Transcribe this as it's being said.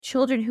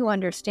children who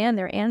understand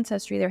their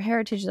ancestry, their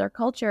heritage, their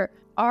culture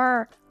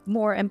are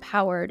more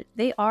empowered.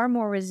 They are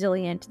more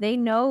resilient. They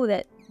know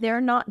that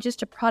they're not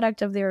just a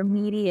product of their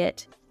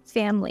immediate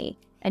family.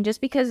 And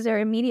just because their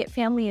immediate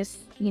family is,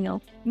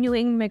 new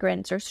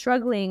immigrants or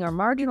struggling or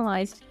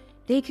marginalized,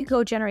 they could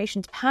go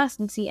generations past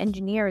and see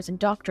engineers and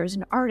doctors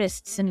and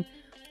artists. And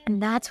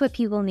that's what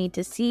people need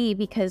to see,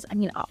 because,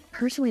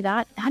 personally,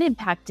 that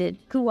impacted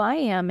who I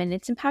am, and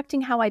it's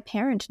impacting how I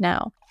parent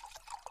now.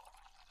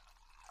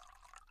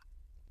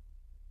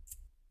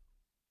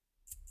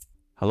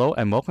 Hello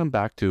and welcome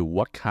back to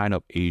What Kind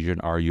of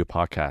Asian Are You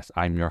podcast.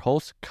 I'm your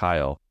host,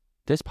 Kyle.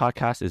 This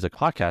podcast is a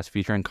podcast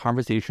featuring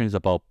conversations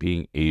about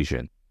being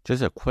Asian.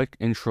 Just a quick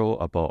intro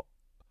about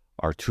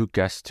our two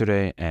guests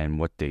today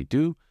and what they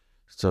do.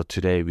 So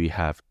today we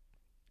have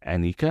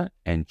Anika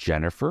and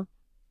Jennifer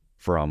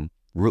from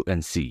Root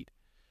and Seed.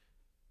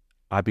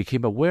 I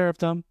became aware of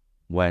them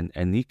when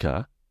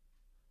Anika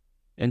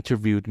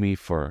interviewed me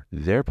for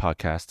their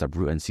podcast, the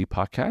Root and Seed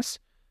podcast,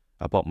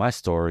 about my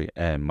story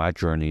and my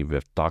journey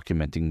with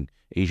documenting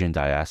Asian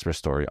diaspora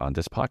story on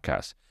this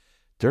podcast.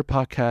 Their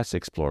podcasts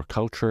explore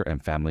culture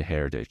and family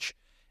heritage.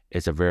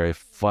 It's a very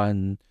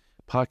fun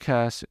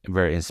podcast,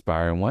 very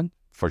inspiring one.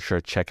 For sure,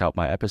 check out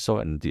my episode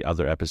and the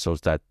other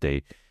episodes that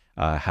they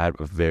had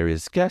with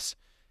various guests.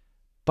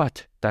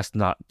 But that's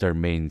not their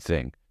main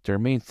thing. Their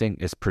main thing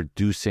is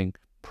producing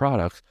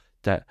products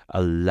that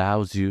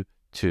allows you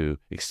to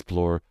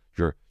explore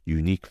your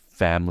unique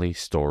family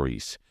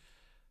stories.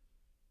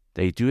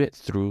 They do it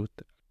through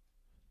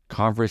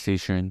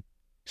conversation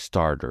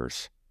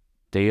starters.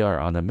 They are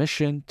on a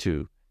mission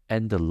to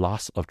end the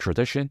loss of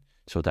tradition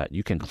so that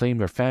you can claim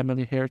your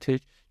family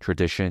heritage,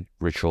 tradition,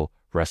 ritual,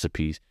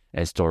 recipes,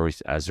 and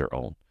stories as their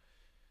own.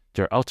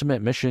 Their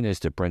ultimate mission is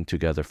to bring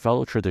together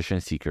fellow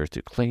tradition seekers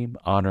to claim,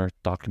 honor,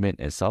 document,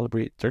 and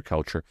celebrate their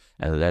culture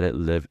and let it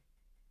live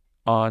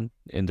on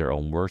in their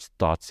own words,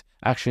 thoughts,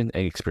 action,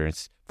 and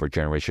experience for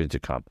generations to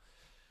come.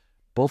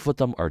 Both of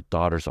them are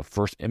daughters of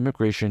first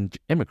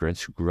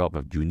immigrants who grew up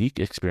with unique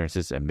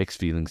experiences and mixed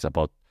feelings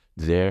about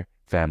their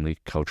family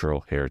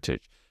cultural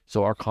heritage.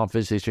 So our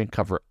conversation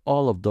covers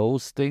all of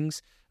those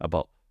things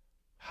about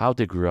how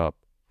they grew up,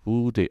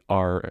 who they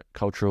are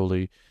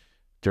culturally,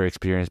 their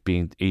experience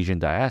being Asian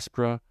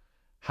diaspora,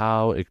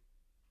 how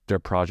their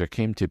project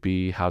came to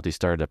be, how they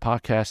started a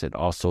podcast, and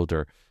also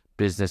their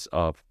business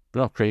of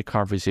create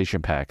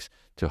conversation packs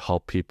to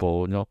help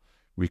people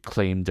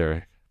reclaim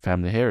their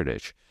family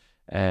heritage.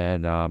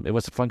 And it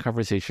was a fun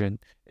conversation.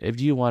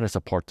 If you want to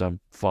support them,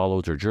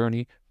 follow their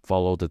journey,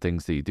 follow the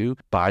things they do,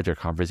 buy their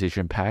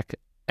conversation pack,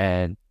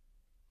 and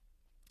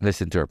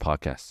listen to our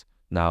podcast.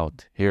 Now,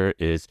 here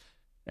is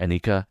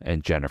Anika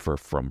and Jennifer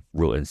from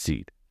Root and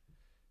Seed.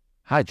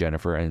 Hi,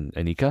 Jennifer and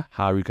Anika.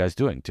 How are you guys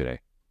doing today?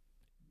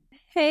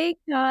 Hey,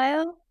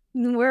 Kyle.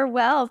 We're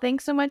well.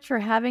 Thanks so much for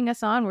having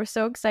us on. We're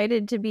so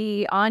excited to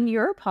be on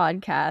your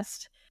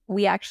podcast.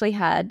 We actually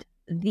had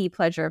the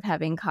pleasure of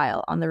having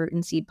Kyle on the Root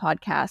and Seed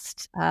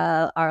podcast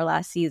our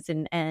last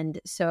season. And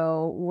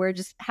so we're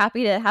just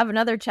happy to have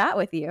another chat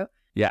with you.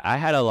 Yeah, I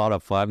had a lot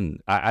of fun.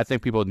 I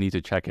think people need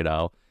to check it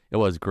out. It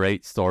was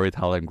great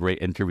storytelling,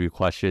 great interview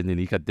question.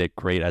 Anika did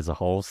great as a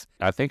host.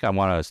 I think I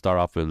want to start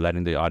off with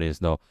letting the audience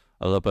know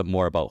a little bit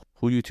more about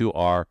who you two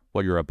are,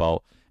 what you're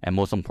about, and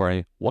most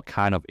importantly, what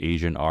kind of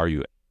Asian are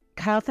you?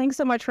 Kyle, thanks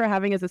so much for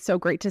having us. It's so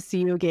great to see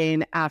you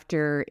again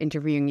after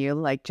interviewing you,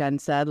 like Jen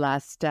said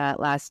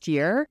last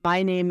year.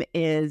 My name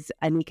is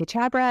Anika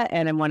Chabra,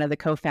 and I'm one of the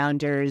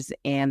co-founders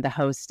and the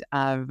host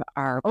of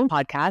our own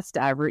podcast,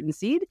 Root and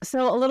Seed.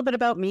 So a little bit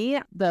about me.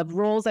 The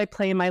roles I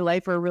play in my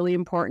life are really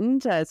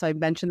important, so I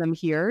mentioned them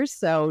here.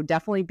 So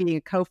definitely being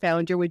a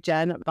co-founder with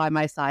Jen by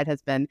my side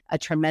has been a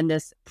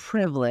tremendous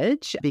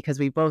privilege because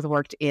we both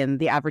worked in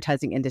the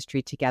advertising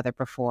industry together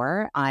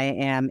before. I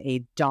am a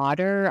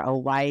daughter, a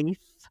wife,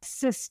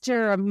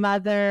 sister, a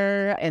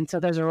mother. And so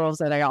those are roles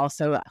that I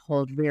also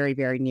hold very,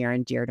 very near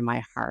and dear to my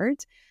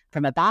heart.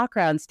 From a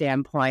background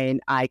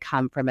standpoint, I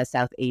come from a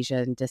South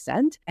Asian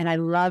descent. And I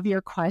love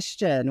your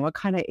question. What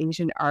kind of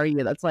Asian are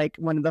you? That's like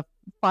one of the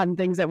fun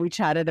things that we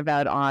chatted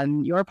about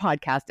on your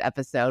podcast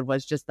episode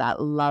was just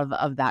that love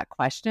of that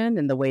question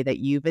and the way that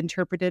you've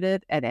interpreted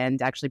it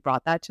and actually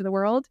brought that to the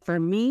world.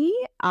 For me,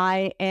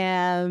 I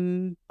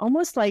am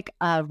almost like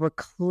a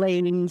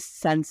reclaimed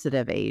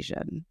sensitive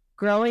Asian.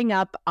 Growing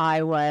up,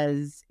 I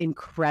was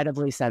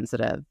incredibly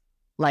sensitive,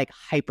 like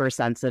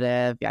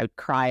hypersensitive. I would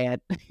cry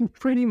at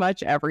pretty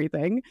much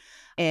everything.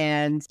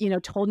 And,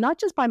 told not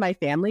just by my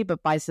family,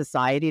 but by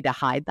society to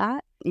hide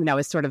that.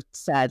 It's sort of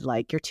said,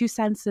 like, you're too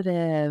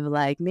sensitive,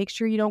 like, make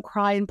sure you don't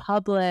cry in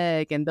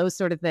public and those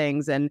sort of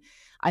things. And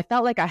I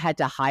felt like I had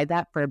to hide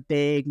that for a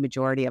big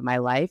majority of my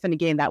life. And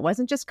again, that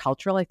wasn't just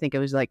cultural. I think it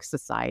was like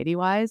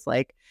society-wise,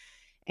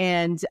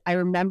 and I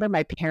remember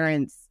my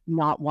parents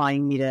not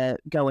wanting me to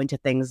go into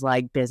things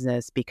like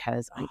business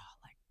because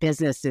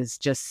business is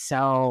just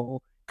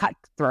so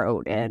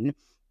cutthroat and,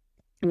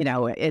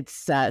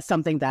 it's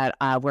something that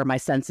where my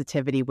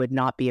sensitivity would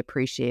not be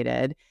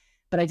appreciated.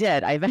 But I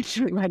did. I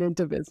eventually went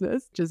into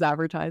business, just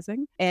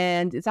advertising.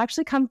 And it's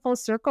actually come full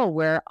circle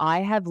where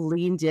I have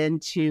leaned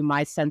into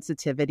my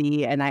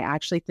sensitivity and I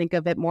actually think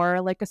of it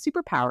more like a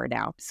superpower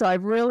now. So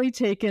I've really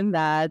taken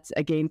that,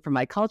 again, from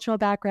my cultural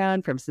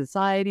background, from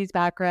society's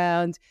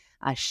background,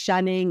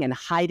 shunning and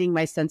hiding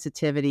my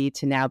sensitivity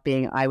to now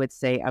being, I would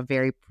say, a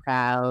very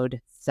proud,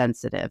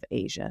 sensitive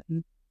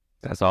Asian.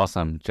 That's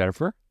awesome.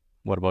 Jennifer,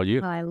 what about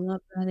you? I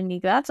love that,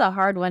 Anika. That's a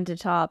hard one to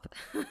top.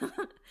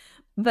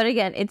 But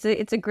again,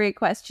 it's a great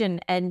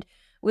question. And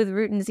with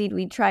Root and Seed,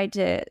 we tried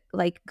to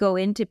go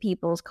into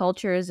people's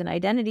cultures and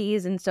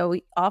identities. And so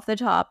off the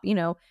top,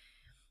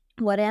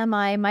 what am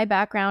I? My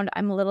background,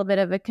 I'm a little bit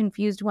of a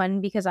confused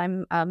one because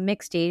I'm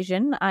mixed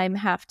Asian. I'm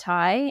half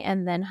Thai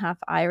and then half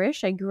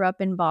Irish. I grew up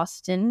in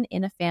Boston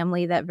in a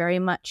family that very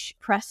much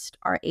pressed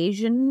our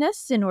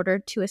Asianness in order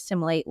to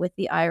assimilate with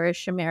the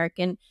Irish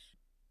American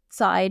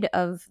side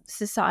of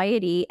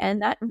society.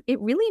 And that it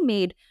really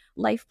made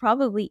life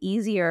probably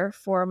easier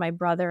for my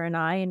brother and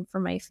I and for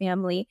my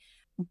family.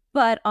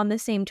 But on the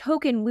same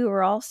token, we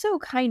were also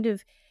kind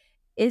of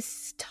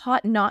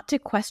taught not to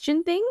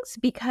question things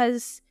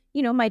because,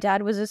 my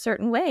dad was a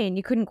certain way and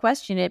you couldn't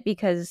question it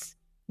because,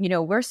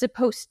 we're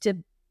supposed to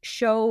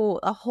show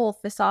a whole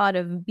facade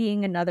of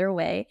being another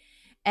way.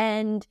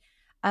 And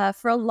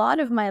for a lot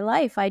of my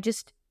life, I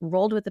just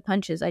rolled with the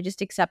punches. I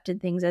just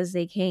accepted things as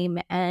they came.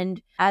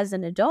 And as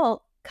an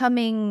adult,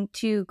 coming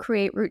to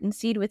create Root and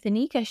Seed with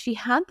Anika, she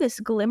had this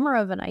glimmer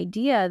of an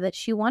idea that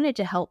she wanted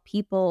to help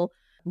people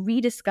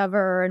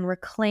rediscover and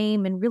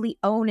reclaim and really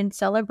own and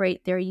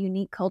celebrate their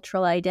unique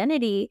cultural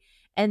identity.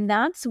 And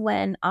that's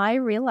when I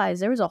realized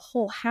there was a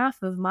whole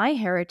half of my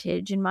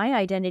heritage and my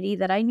identity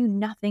that I knew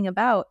nothing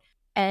about.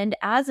 And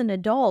as an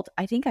adult,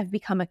 I think I've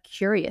become a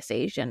curious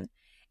Asian.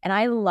 And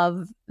I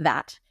love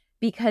that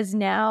because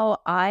now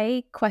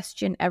I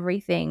question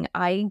everything.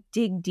 I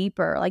dig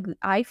deeper.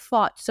 I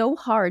fought so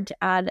hard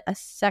to add a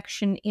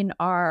section in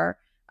our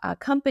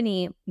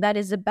company that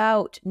is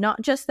about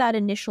not just that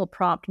initial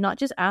prompt, not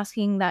just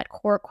asking that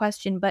core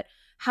question, but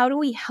how do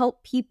we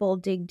help people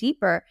dig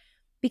deeper?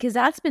 Because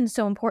that's been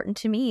so important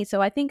to me.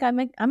 So I think I'm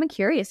a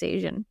curious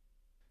Asian.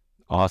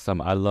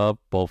 Awesome. I love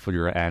both of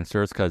your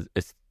answers because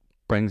it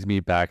brings me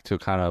back to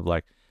kind of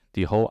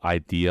the whole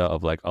idea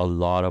of a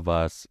lot of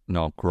us,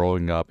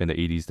 growing up in the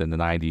 80s and the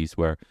 90s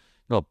where,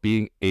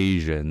 being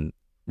Asian,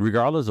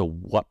 regardless of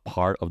what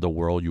part of the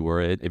world you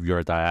were in, if you're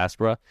a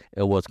diaspora,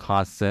 it was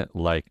constant,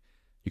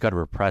 you got to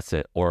repress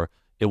it, or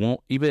it won't,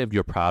 even if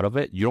you're proud of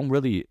it, you don't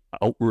really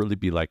outwardly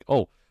be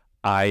oh,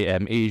 I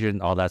am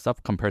Asian, all that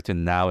stuff, compared to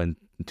now in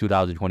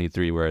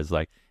 2023, where it's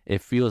it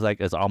feels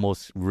like it's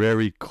almost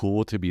very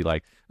cool to be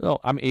oh,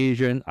 I'm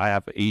Asian, I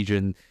have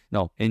Asian,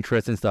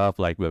 interests and stuff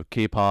with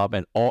K-pop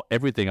and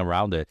everything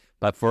around it.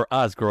 But for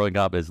us growing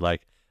up is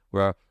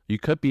where you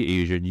could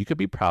be Asian, you could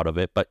be proud of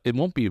it, but it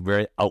won't be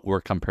very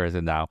outward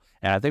comparison now.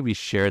 And I think we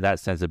share that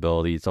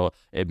sensibility. So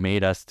it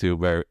made us to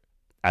where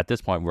at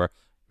this point where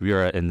we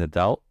are an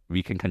adult,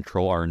 we can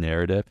control our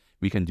narrative,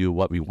 we can do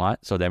what we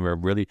want. So then we're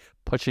really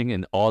pushing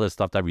in all the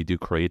stuff that we do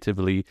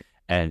creatively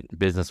and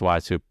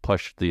business-wise to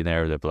push the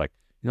narrative,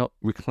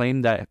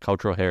 reclaim that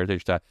cultural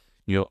heritage that,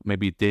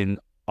 maybe didn't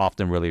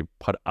often really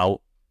put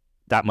out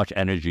that much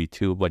energy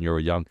to when you were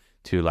young,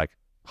 to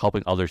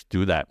helping others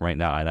do that right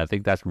now. And I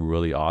think that's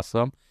really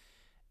awesome.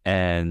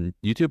 And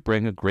you two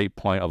bring a great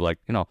point of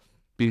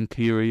being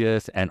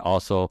curious and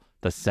also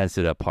the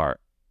sensitive part.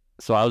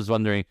 So I was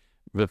wondering,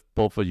 with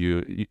both of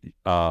you,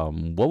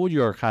 what would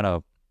your kind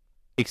of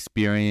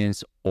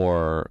experience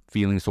or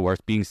feelings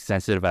towards being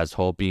sensitive as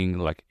whole,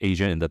 being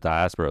Asian in the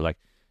diaspora,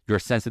 your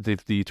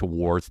sensitivity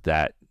towards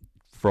that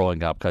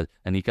growing up? Because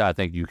Anika, I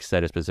think you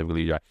said it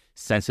specifically, you're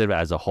sensitive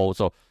as a whole.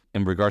 So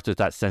in regards to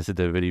that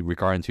sensitivity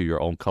regarding to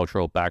your own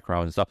cultural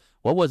background and stuff,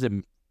 what was it?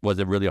 Was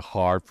it really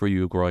hard for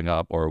you growing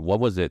up, or what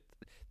was it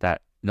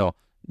that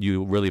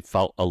you really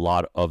felt a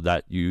lot of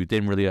that you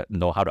didn't really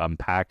know how to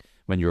unpack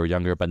when you were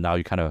younger, but now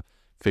you kind of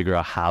figure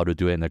out how to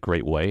do it in a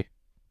great way?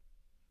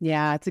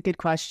 Yeah, it's a good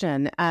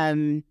question.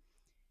 And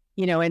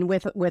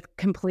with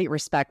complete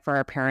respect for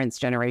our parents'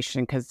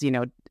 generation, because,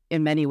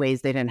 in many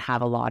ways, they didn't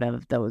have a lot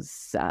of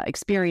those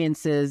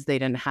experiences. They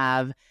didn't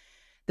have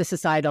the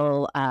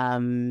societal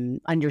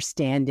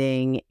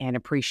understanding and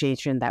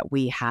appreciation that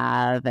we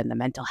have, and the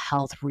mental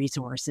health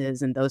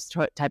resources and those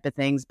type of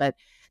things. But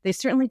they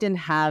certainly didn't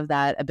have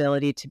that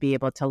ability to be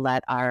able to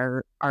let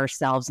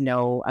ourselves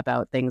know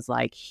about things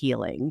like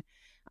healing.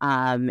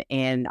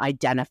 And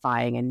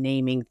identifying and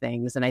naming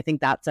things. And I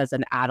think that's, as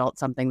an adult,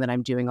 something that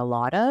I'm doing a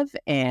lot of,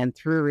 and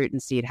through Root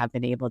and Seed have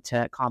been able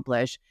to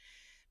accomplish.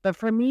 But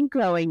for me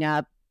growing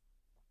up,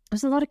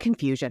 there's a lot of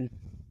confusion,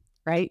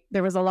 right?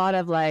 There was a lot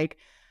of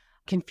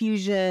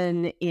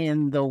confusion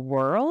in the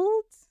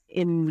world,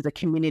 in the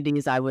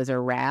communities I was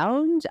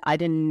around. I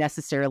didn't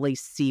necessarily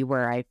see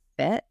where I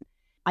fit.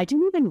 I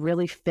didn't even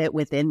really fit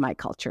within my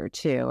culture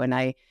too. And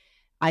I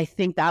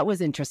think that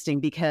was interesting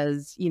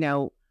because,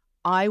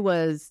 I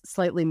was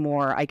slightly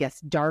more, I guess,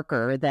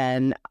 darker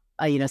than,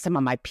 some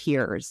of my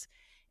peers.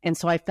 And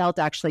so I felt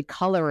actually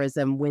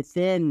colorism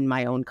within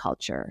my own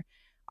culture.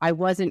 I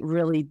wasn't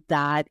really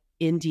that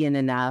Indian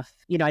enough.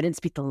 I didn't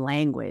speak the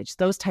language.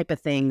 Those type of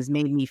things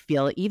made me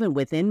feel, even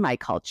within my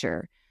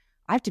culture.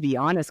 I have to be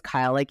honest,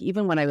 Kyle, like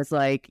even when I was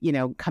like,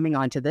 coming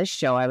onto this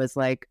show, I was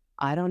like,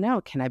 I don't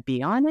know, can I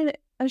be on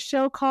a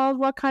show called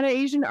What Kind of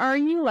Asian Are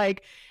You?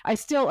 Like I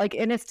still like,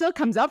 and it still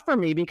comes up for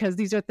me because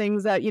these are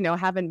things that,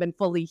 haven't been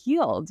fully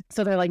healed.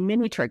 So they're like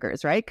mini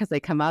triggers, right? Because they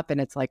come up and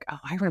it's like, oh,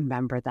 I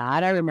remember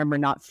that. I remember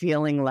not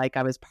feeling like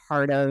I was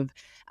part of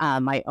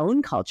my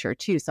own culture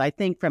too. So I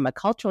think from a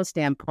cultural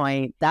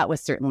standpoint, that was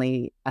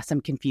certainly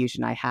some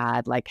confusion I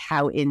had. Like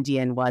how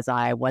Indian was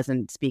I?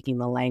 Wasn't speaking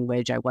the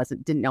language.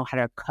 Didn't know how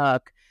to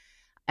cook.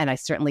 And I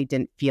certainly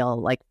didn't feel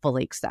like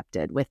fully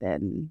accepted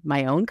within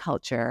my own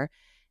culture.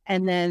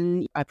 And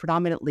then I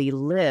predominantly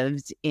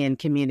lived in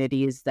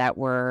communities that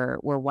were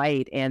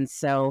white. And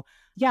so,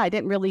 yeah, I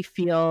didn't really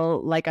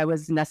feel like I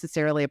was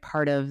necessarily a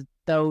part of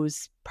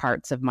those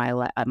parts of my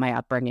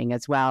upbringing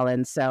as well.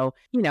 And so,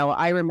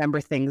 I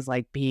remember things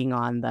like being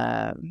on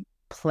the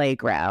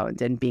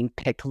playground and being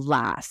picked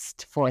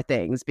last for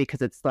things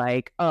because it's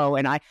like, oh,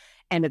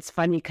 and it's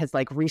funny because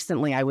like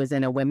recently I was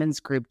in a women's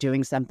group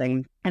doing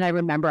something and I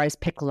remember I was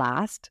picked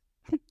last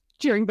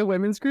during the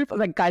women's group. I was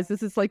like, guys,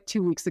 this is like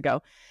 2 weeks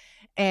ago.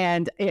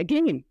 And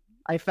again,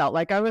 I felt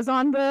like I was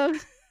on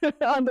the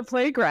on the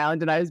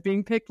playground and I was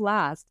being picked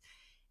last.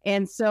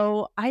 And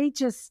so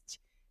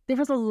there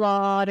was a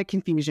lot of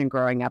confusion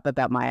growing up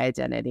about my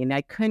identity, and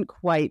I couldn't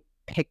quite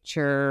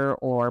picture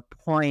or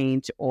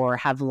point or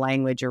have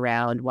language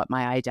around what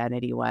my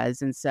identity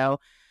was. And so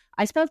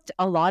I spent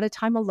a lot of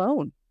time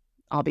alone,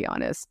 I'll be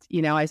honest.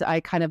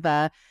 I kind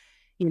of,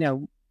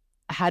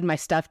 had my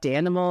stuffed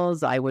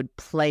animals. I would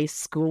play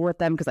school with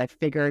them because I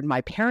figured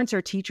my parents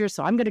are teachers,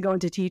 so I'm going to go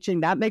into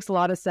teaching. That makes a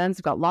lot of sense.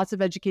 I've got lots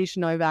of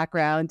education in my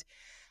background.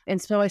 And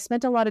so I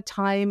spent a lot of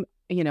time,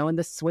 in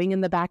the swing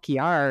in the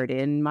backyard,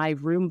 in my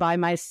room by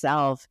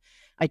myself.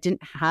 I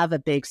didn't have a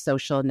big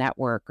social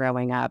network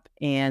growing up.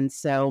 And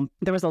so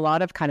there was a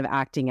lot of kind of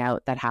acting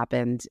out that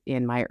happened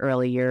in my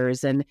early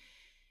years. And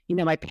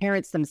my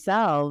parents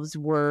themselves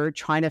were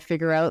trying to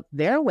figure out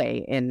their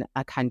way in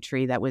a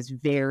country that was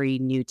very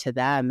new to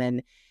them.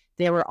 And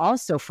they were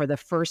also, for the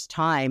first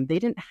time, they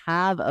didn't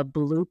have a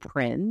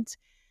blueprint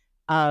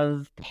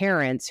of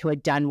parents who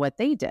had done what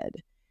they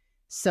did.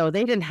 So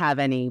they didn't have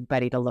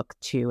anybody to look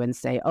to and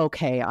say,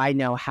 okay, I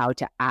know how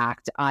to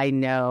act. I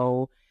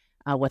know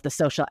what the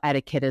social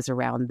etiquette is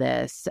around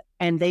this.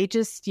 And they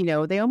just,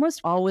 they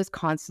almost always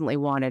constantly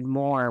wanted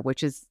more,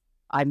 which is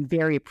I'm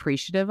very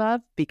appreciative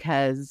of,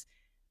 because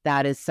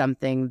that is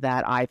something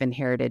that I've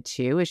inherited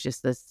too. It's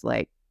just this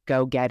like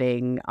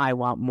go-getting, I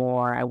want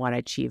more, I want to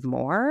achieve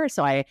more.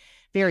 So I'm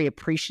very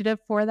appreciative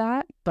for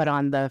that. But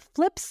on the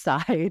flip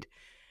side,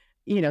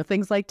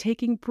 things like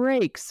taking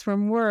breaks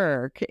from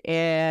work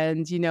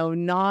and,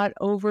 not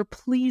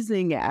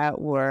over-pleasing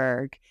at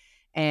work.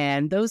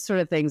 And those sort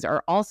of things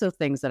are also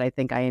things that I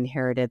think I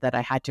inherited that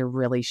I had to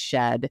really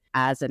shed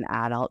as an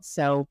adult.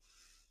 So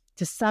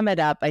to sum it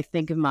up, I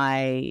think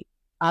my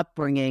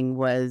upbringing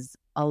was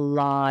a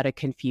lot of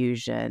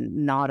confusion,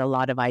 not a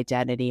lot of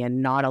identity,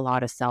 and not a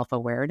lot of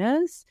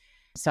self-awareness.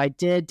 So I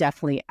did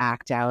definitely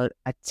act out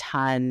a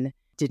ton.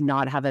 Did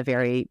not have a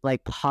very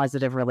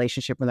positive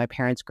relationship with my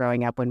parents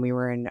growing up when we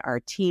were in our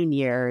teen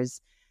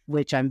years,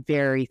 which I'm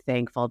very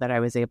thankful that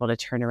I was able to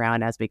turn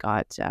around as we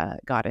got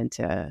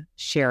into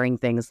sharing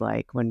things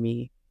like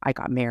when I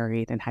got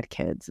married and had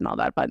kids and all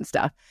that fun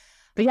stuff.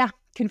 But yeah,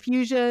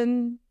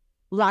 confusion,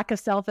 lack of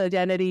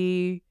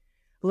self-identity,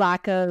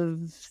 lack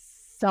of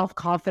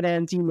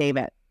self-confidence, you name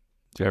it.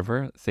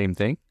 Jennifer, same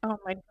thing? Oh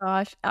my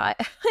gosh. I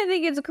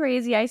think it's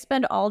crazy. I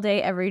spend all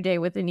day, every day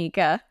with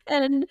Anika,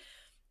 and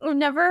I've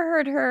never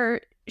heard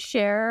her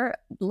share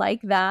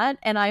like that.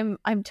 And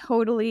I'm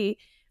totally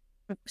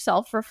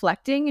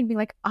self-reflecting and being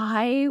like,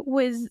 I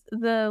was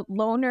the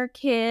loner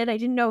kid. I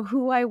didn't know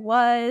who I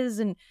was.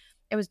 And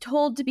I was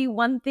told to be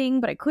one thing,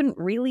 but I couldn't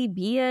really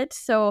be it.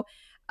 So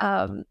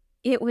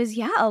it was,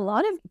 a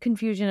lot of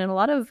confusion and a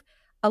lot of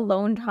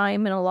alone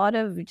time and a lot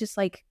of just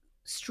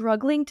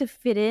struggling to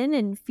fit in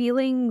and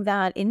feeling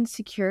that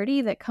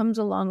insecurity that comes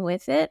along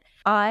with it.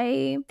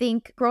 I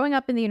think growing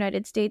up in the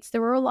United States,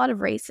 there were a lot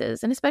of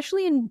races, and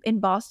especially in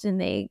Boston,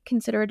 they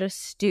consider it a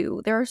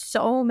stew. There are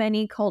so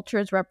many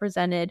cultures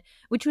represented,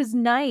 which was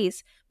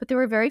nice, but there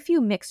were very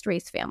few mixed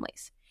race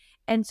families.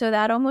 And so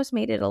that almost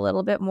made it a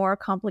little bit more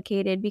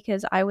complicated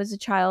because I was a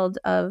child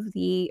of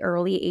the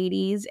early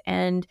 80s,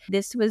 and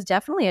this was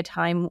definitely a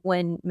time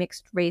when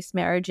mixed race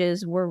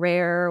marriages were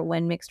rare,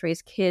 when mixed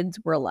race kids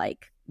were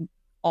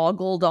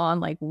ogled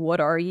on, what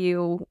are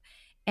you?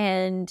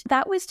 And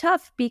that was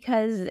tough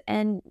because,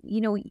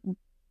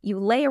 you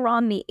layer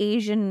on the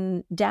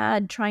Asian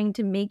dad trying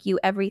to make you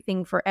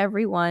everything for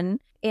everyone,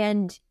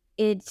 and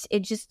it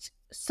just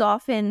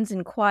softens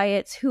and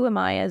quiets who am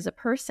I as a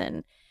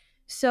person.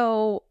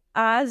 So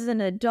as an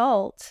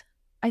adult,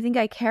 I think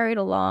I carried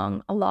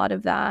along a lot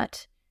of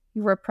that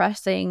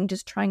repressing,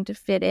 just trying to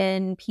fit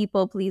in,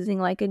 people pleasing,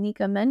 like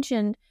Anika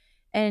mentioned.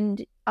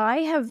 And I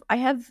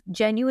have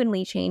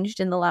genuinely changed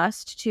in the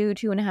last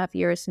 2.5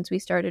 years since we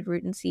started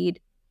Root and Seed,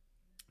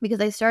 because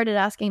I started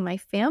asking my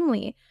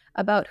family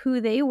about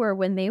who they were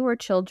when they were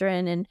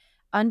children, and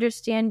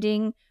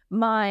understanding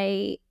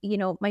my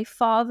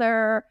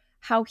father,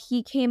 how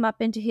he came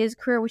up into his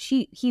career, which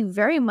he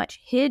very much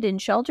hid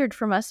and sheltered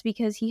from us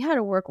because he had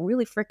to work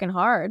really freaking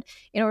hard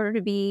in order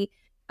to be,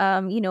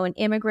 an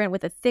immigrant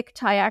with a thick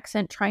Thai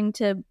accent trying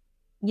to,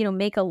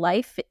 make a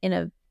life in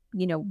a,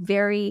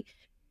 very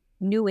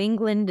New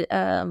England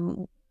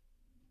kind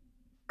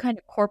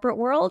of corporate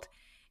world.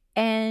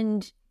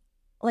 And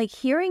like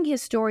hearing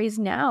his stories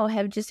now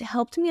have just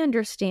helped me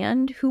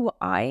understand who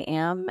I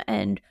am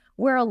and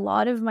where a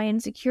lot of my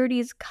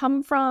insecurities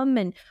come from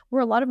and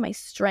where a lot of my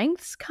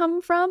strengths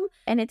come from.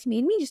 And it's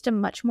made me just a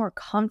much more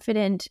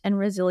confident and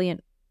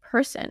resilient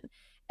person.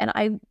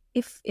 And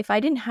if I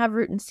didn't have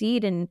Root and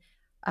Seed, and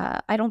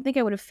I don't think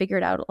I would have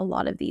figured out a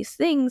lot of these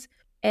things.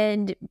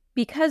 And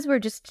because we're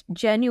just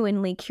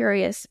genuinely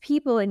curious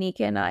people,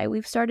 Anika and I,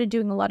 we've started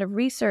doing a lot of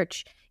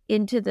research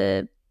into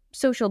the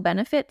social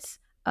benefits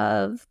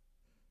of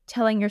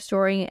telling your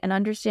story and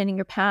understanding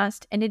your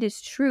past. And it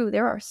is true,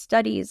 there are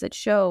studies that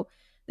show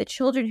that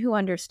children who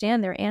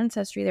understand their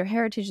ancestry, their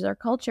heritage, their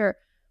culture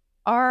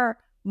are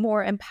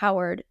more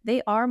empowered.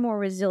 They are more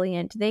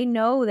resilient. They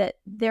know that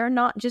they're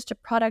not just a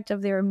product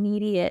of their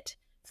immediate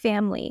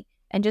family.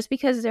 And just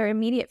because their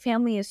immediate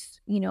family is,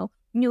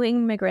 new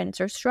immigrants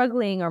or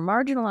struggling or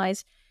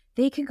marginalized,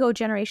 they could go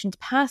generations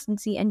past and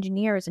see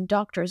engineers and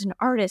doctors and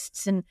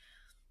artists, and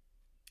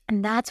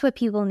that's what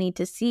people need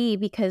to see,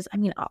 because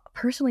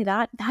personally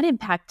that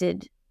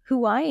impacted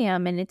who I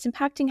am, and it's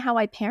impacting how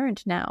I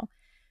parent now.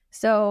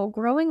 So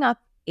growing up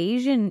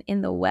Asian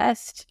in the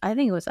West, I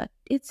think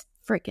it's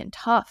freaking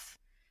tough.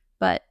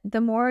 But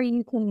the more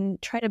you can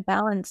try to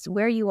balance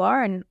where you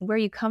are and where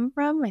you come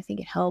from, I think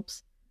it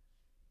helps.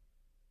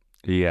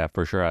 Yeah,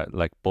 for sure.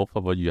 Like both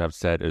of what you have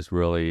said is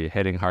really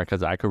hitting hard,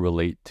 because I could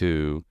relate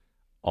to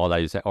all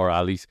that you said, or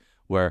at least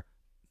where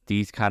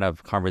these kind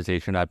of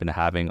conversation I've been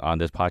having on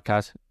this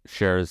podcast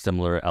shares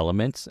similar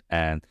elements.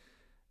 And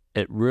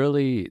it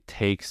really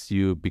takes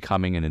you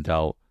becoming an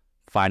adult,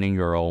 finding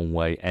your own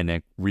way, and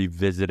then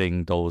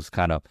revisiting those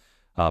kind of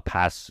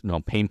past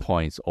pain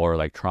points or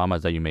like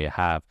traumas that you may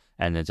have,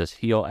 and then just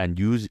heal and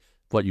use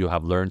what you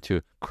have learned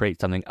to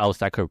create something else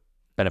that could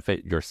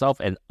benefit yourself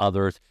and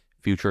others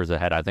futures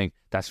ahead. I think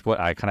that's what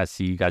I kind of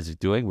see you guys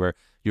doing, where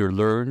you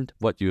learned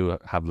what you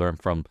have learned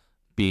from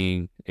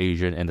being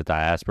Asian in the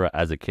diaspora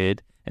as a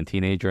kid and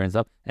teenager and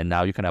stuff, and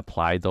now you can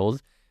apply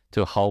those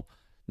to help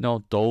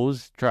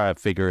those try to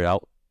figure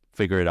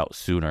it out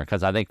sooner.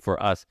 Because I think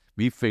for us,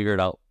 we figured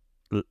out,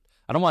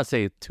 I don't want to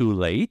say too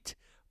late,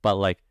 but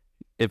like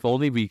if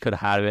only we could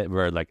have it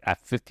where like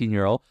at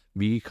 15-year-old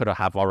we could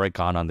have already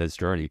gone on this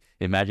journey.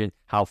 Imagine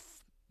how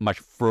much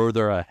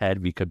further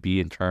ahead we could be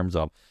in terms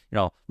of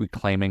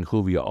reclaiming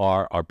who we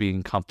are or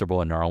being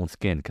comfortable in our own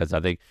skin. Because I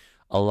think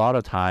a lot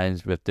of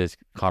times with this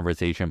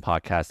conversation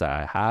podcast that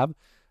I have,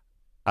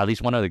 at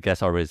least one of the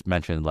guests always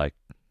mentioned like,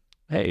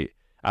 hey,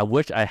 I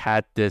wish I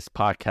had this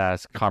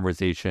podcast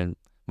conversation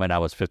when I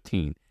was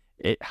 15.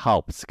 It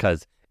helps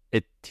because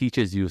it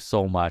teaches you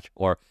so much,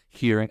 or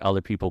hearing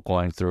other people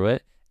going through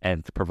it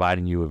and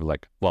providing you with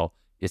like, well,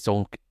 it's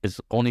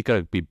only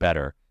going to be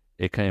better.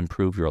 It can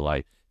improve your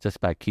life just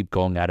by keep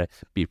going at it.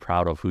 Be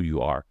proud of who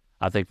you are.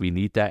 I think we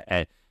need that,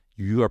 and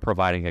you are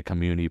providing a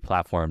community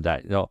platform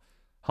that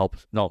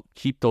helps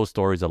keep those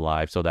stories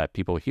alive, so that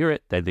people hear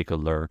it, then they could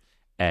learn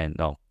and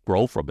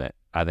grow from it.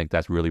 I think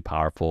that's really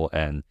powerful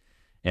and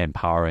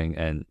empowering,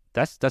 and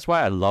that's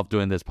why I love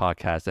doing this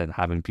podcast and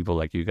having people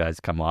like you guys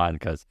come on,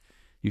 because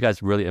you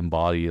guys really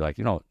embody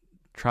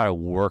try to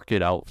work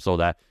it out so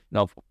that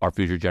our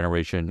future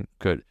generation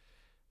could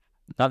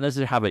not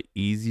necessarily have an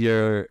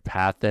easier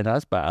path than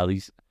us, but at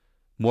least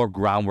more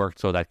groundwork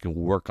so that can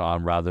work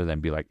on, rather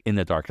than be like in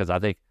the dark. Because I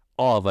think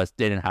all of us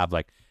didn't have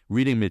like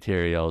reading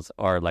materials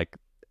or like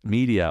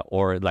media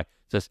or like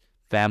just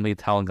family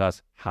telling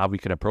us how we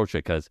can approach it,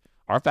 because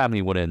our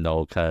family wouldn't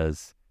know,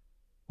 because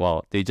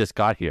well, they just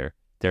got here,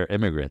 they're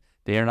immigrant,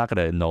 they are not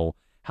going to know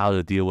how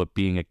to deal with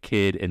being a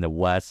kid in the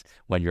West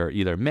when you're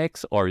either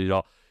mixed or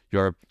your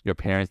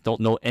parents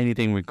don't know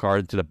anything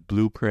regarding to the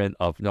blueprint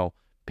of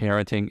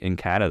parenting in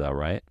Canada,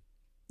 right?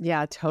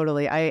 Yeah,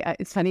 totally. I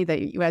it's funny that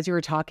as you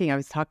were talking, I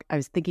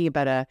was thinking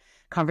about a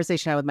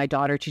conversation I had with my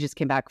daughter. She just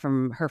came back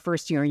from her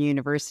first year in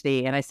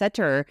university, and I said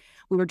to her,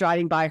 we were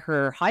driving by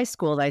her high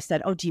school, and I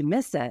said, "Oh, do you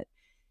miss it?"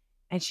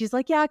 And she's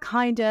like, "Yeah,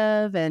 kind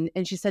of." And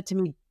she said to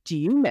me, "Do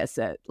you miss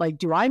it? Like,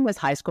 do I miss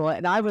high school?"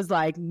 And I was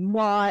like,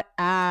 "Not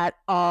at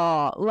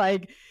all."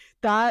 Like,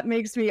 that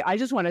makes me, I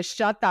just want to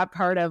shut that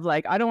part of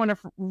like, I don't want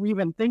to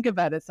even think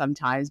about it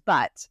sometimes.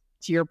 But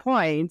to your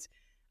point,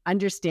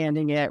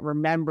 understanding it,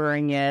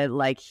 remembering it,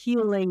 like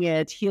healing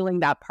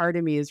that part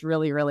of me is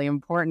really, really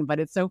important. But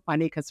it's so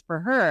funny because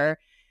for her,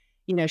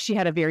 she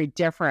had a very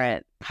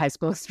different high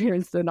school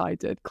experience than I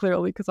did,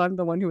 clearly, because I'm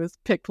the one who was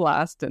picked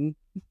last and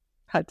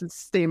had to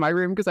stay in my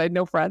room because I had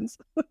no friends.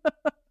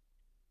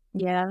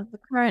 Yeah, the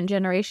current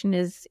generation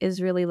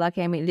is really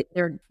lucky. I mean,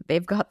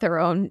 they've got their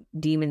own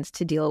demons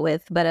to deal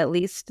with, but at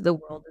least the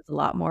world is a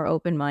lot more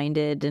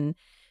open-minded, and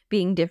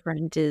being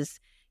different is,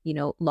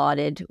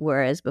 lauded,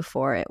 whereas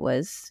before it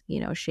was,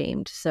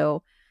 shamed.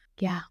 So,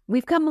 yeah,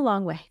 we've come a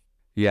long way.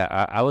 Yeah,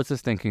 I was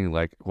just thinking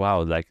like,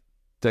 wow, like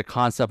the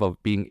concept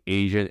of being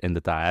Asian in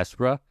the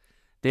diaspora,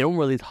 they don't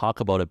really talk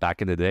about it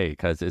back in the day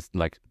because it's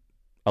like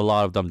a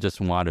lot of them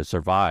just want to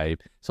survive.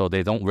 So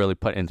they don't really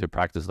put into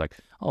practice like,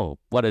 oh,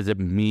 what does it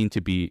mean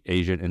to be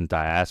Asian in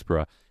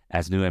diaspora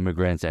as new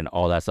immigrants and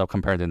all that stuff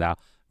compared to now.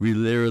 We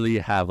literally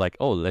have like,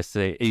 oh, let's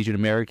say Asian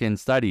American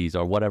studies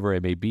or whatever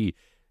it may be,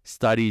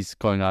 studies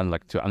going on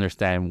like to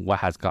understand what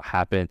has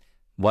happened,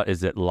 what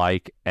is it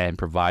like, and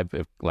provide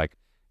like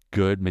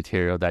good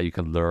material that you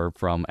can learn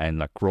from and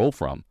like grow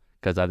from.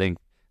 Because I think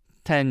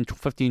 10,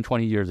 15,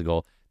 20 years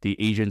ago, the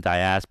Asian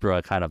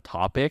diaspora kind of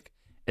topic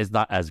is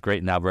not as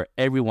great now, where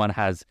everyone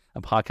has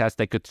a podcast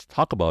that could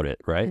talk about it,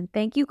 right? And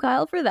thank you,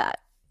 Kyle, for that.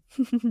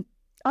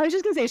 I was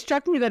just going to say, it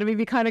struck me that it would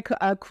be kind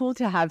of cool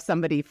to have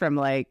somebody from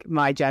like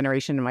my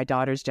generation and my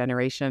daughter's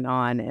generation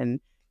on,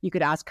 and you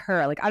could ask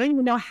her, like, I don't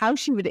even know how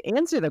she would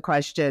answer the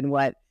question,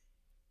 what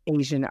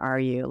Asian are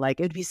you? Like,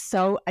 it'd be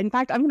so, in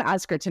fact, I'm going to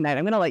ask her tonight.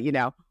 I'm going to let you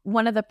know.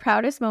 One of the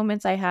proudest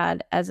moments I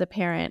had as a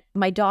parent,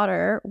 my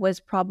daughter was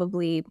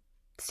probably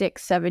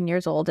 6, 7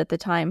 years old at the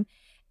time,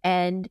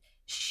 and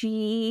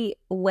she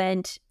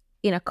went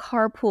in a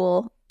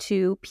carpool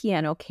to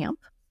piano camp,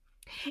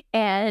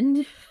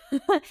 and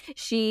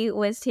she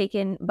was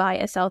taken by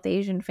a South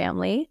Asian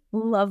family,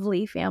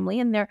 lovely family,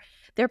 and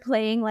they're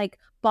playing like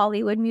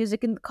Bollywood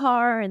music in the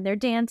car, and they're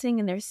dancing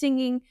and they're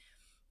singing.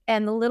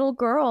 And the little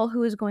girl who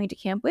was going to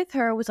camp with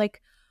her was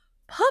like,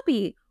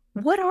 "Puppy,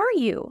 what are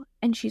you?"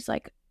 And she's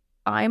like,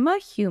 "I'm a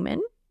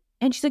human."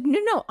 And she's like,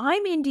 No,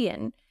 I'm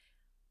Indian.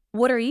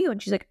 What are you?"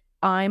 And she's like,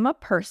 "I'm a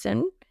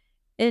person."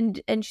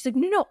 And she's like,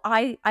 No,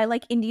 I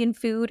like Indian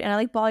food and I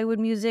like Bollywood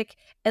music.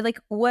 And like,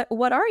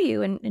 what are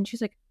you? And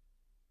she's like,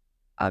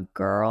 "A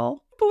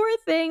girl." Poor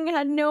thing,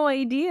 had no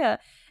idea.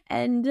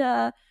 And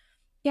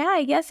yeah,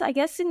 I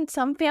guess in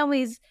some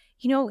families,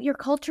 your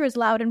culture is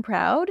loud and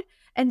proud.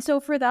 And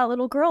so for that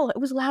little girl, it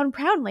was loud and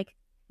proud, and like,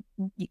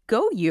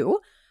 go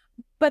you.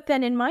 But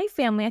then in my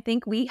family, I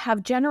think we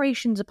have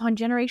generations upon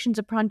generations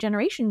upon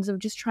generations of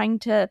just trying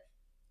to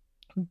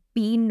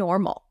be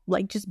normal,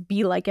 like just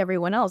be like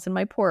everyone else. And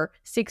my poor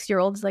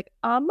 6-year-old is like,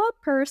 "I'm a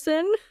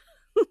person."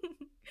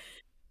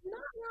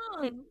 Not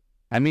wrong.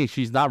 I mean,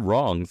 she's not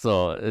wrong.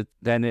 So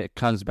then it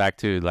comes back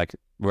to like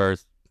where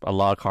a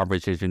lot of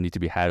conversation need to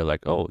be had,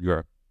 like, oh,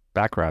 your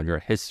background, your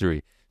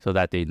history, so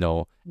that they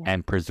know,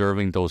 and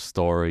preserving those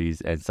stories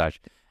and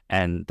such.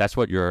 And that's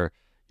what your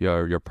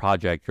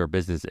project, your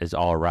business is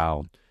all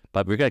around.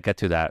 But we're going to get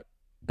to that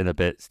in a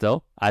bit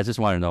still. I just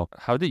want to know,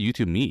 how did you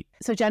two meet?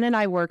 So Jen and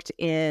I worked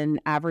in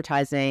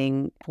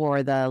advertising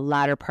for the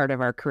latter part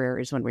of our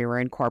careers when we were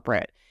in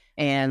corporate.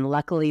 And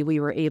luckily we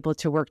were able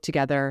to work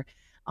together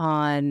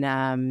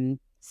on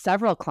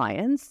several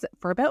clients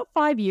for about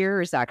 5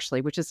 years,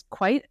 actually, which is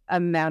quite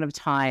amount of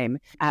time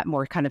at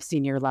more kind of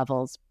senior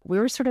levels. We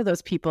were sort of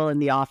those people in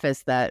the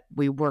office that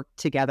we worked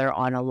together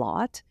on a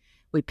lot.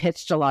 We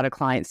pitched a lot of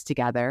clients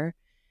together.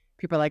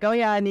 People are like, "Oh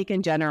yeah, Anika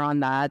and Jen are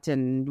on that."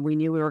 And we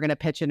knew we were going to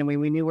pitch it, and we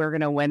knew we were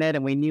going to win it,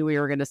 and we knew we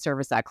were going to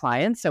service that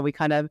client. So we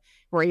kind of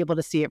were able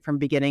to see it from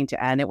beginning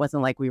to end. It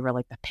wasn't like we were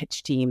like the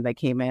pitch team that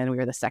came in. We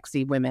were the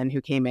sexy women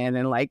who came in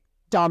and like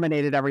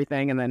dominated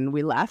everything and then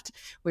we left.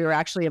 We were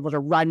actually able to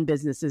run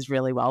businesses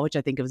really well, which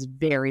I think was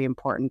very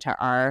important to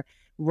our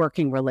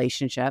working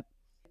relationship.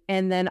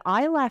 And then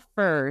I left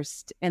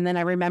first. And then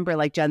I remember,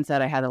 like Jen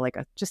said, I had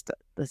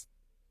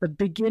the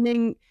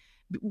beginning.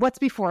 What's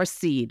before a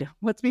seed?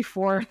 What's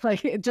before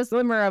like just a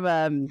glimmer of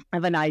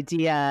an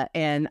idea?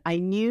 And I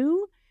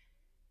knew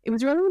it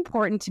was really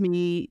important to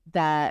me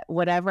that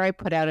whatever I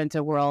put out into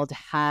the world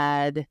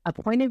had a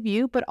point of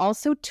view, but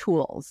also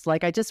tools.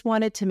 Like I just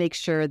wanted to make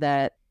sure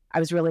that I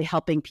was really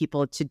helping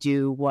people to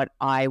do what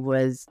I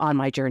was on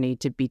my journey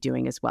to be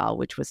doing as well,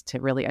 which was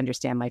to really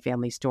understand my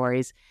family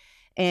stories.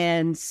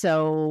 And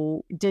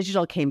so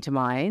digital came to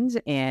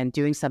mind and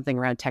doing something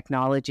around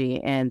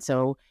technology. And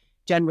so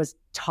Jen was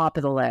top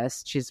of the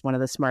list. She's one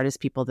of the smartest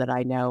people that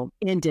I know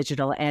in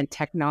digital and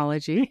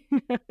technology.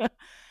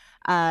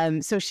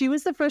 So she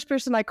was the first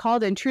person I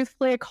called, and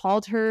truthfully, I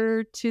called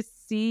her to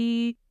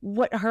see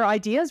what her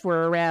ideas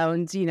were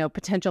around,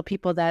 potential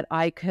people that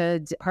I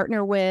could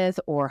partner with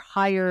or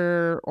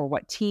hire, or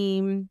what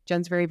team.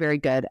 Jen's very, very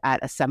good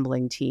at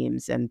assembling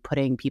teams and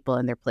putting people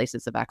in their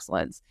places of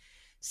excellence.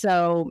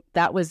 So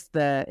that was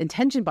the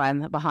intention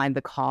behind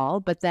the call.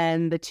 But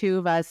then the two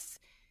of us,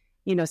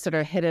 sort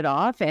of hit it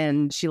off,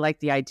 and she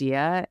liked the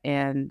idea.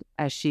 And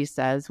as she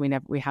says,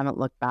 we haven't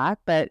looked back.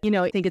 But,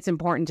 I think it's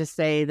important to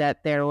say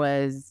that there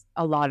was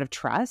a lot of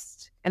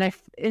trust. And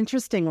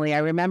interestingly, I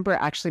remember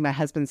actually my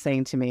husband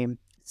saying to me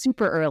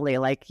super early,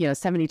 like,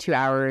 72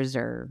 hours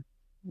or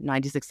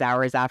 96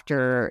 hours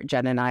after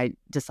Jen and I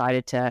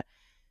decided to,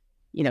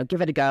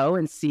 give it a go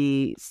and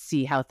see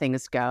how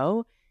things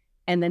go.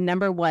 And the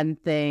number one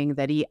thing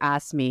that he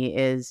asked me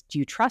is, do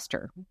you trust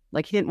her?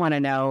 Like, he didn't want to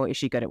know, is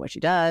she good at what she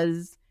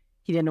does?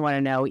 He didn't want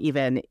to know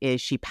even,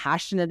 is she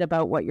passionate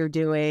about what you're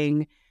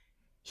doing?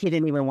 He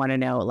didn't even want to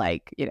know,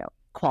 like,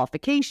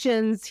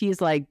 qualifications.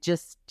 He's like,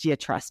 just, do you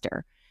trust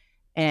her?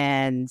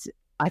 And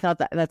I thought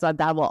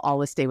that will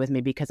always stay with me,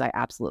 because I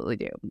absolutely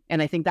do.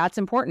 And I think that's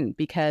important,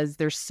 because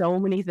there's so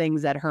many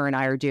things that her and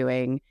I are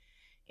doing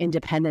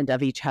independent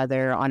of each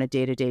other on a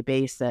day-to-day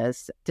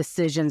basis,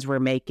 decisions we're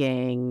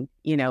making.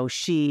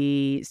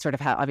 She sort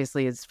of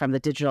obviously is from the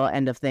digital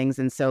end of things.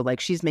 And so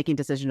like, she's making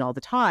decisions all the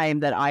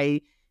time that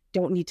I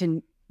don't need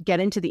to get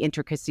into the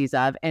intricacies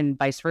of, and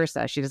vice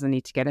versa. She doesn't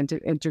need to get into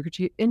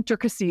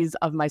intricacies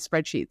of my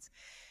spreadsheets.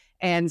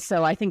 And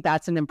so I think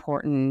that's an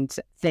important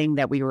thing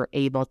that we were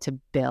able to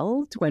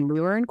build when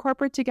we were in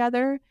corporate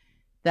together,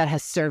 that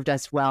has served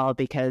us well,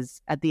 because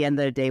at the end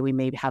of the day, we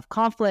may have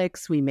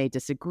conflicts, we may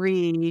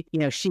disagree.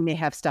 She may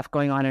have stuff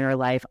going on in her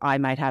life. I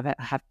might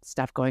have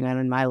stuff going on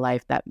in my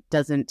life that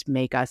doesn't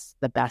make us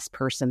the best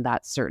person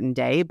that certain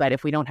day. But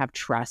if we don't have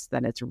trust,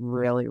 then it's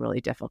really,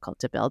 really difficult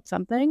to build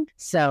something.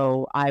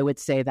 So I would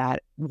say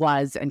that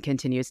was and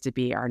continues to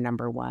be our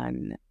number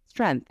one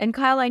strength. And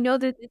Kyle, I know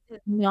that this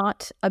is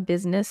not a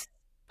business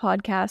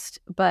podcast,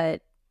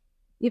 but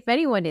if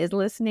anyone is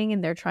listening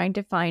and they're trying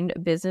to find a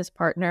business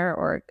partner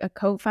or a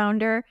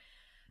co-founder,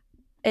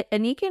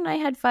 Anika and I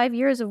had 5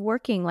 years of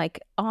working like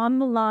on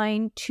the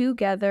line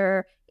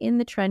together in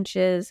the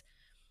trenches,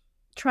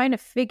 trying to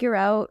figure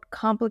out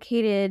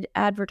complicated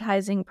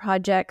advertising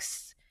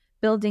projects,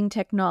 building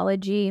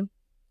technology.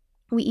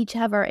 We each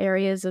have our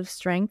areas of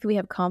strength. We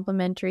have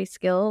complementary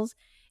skills,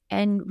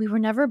 and we were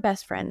never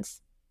best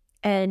friends.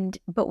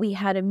 But we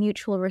had a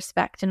mutual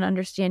respect and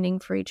understanding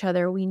for each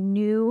other. We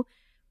knew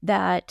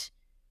that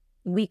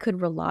we could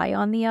rely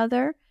on the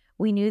other.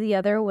 We knew the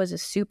other was a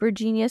super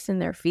genius in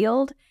their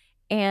field.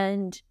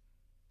 And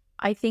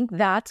I think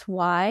that's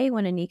why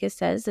when Anika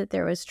says that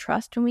there was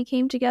trust when we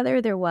came together,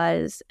 there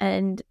was.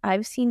 And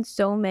I've seen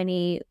so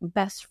many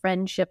best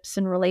friendships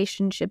and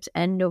relationships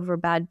end over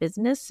bad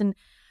business. And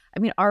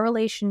I mean, our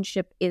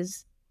relationship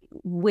is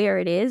where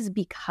it is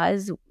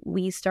because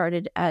we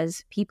started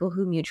as people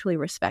who mutually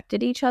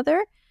respected each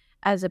other,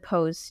 as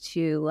opposed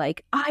to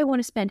like, I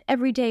want to spend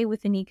every day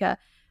with Anika.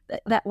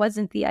 That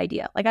wasn't the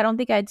idea. Like, I don't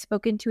think I'd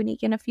spoken to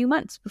Anika in a few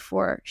months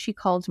before she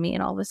called me,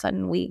 and all of a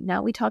sudden we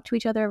talk to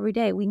each other every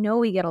day. We know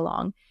we get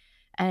along,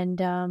 and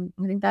I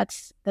think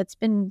that's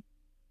been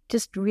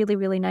just really,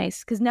 really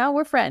nice, because now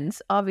we're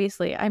friends.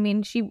 Obviously, I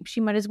mean, she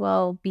might as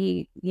well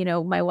be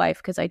my wife,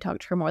 because I talk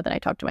to her more than I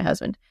talk to my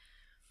husband.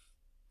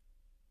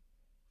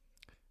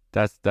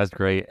 That's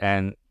great.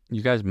 And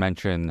you guys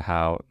mentioned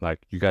how like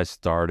you guys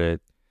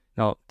started,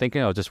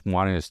 thinking of just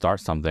wanting to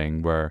start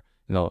something where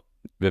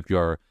with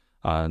your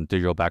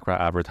digital background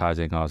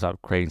advertising,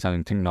 creating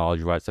something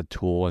technology, right? It's a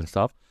tool and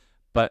stuff.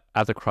 But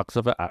at the crux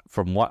of it,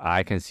 from what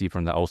I can see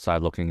from the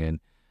outside looking in,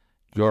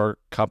 your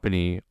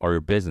company or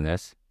your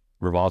business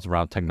revolves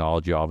around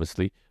technology,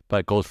 obviously,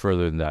 but it goes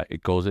further than that.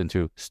 It goes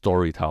into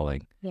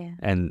storytelling. Yeah.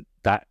 And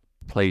that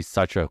plays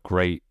such a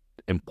great,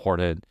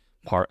 important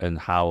part in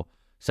how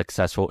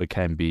successful it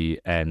can be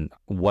and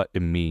what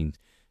it means.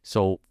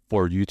 So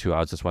for you two, I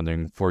was just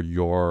wondering, for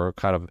your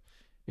kind of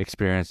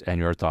experience and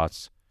your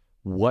thoughts,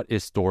 what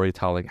is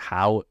storytelling?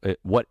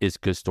 What is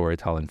good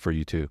storytelling for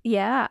you two?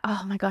 Yeah.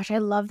 Oh my gosh, I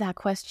love that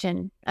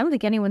question. I don't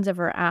think anyone's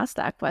ever asked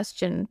that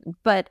question.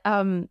 But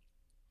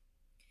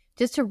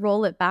just to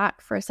roll it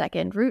back for a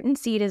second, Root and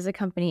Seed is a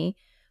company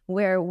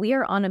where we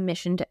are on a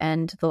mission to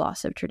end the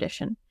loss of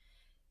tradition.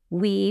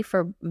 We,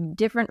 for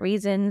different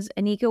reasons,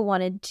 Anika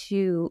wanted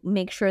to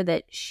make sure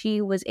that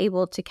she was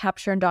able to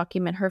capture and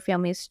document her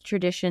family's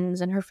traditions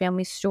and her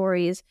family's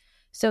stories,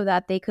 so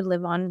that they could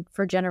live on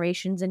for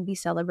generations and be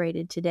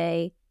celebrated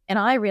today. And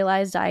I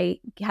realized I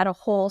had a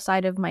whole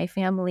side of my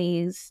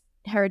family's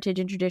heritage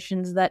and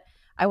traditions that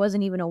I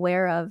wasn't even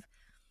aware of.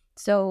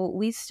 So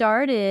we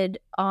started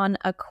on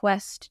a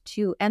quest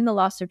to end the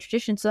loss of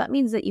tradition. So that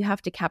means that you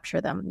have to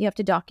capture them. You have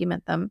to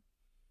document them.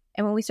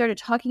 And when we started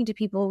talking to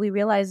people, we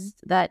realized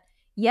that,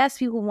 yes,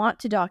 people want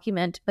to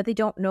document, but they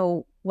don't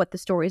know what the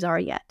stories are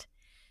yet.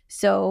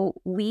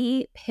 So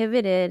we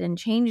pivoted and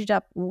changed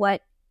up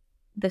what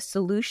the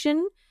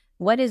solution,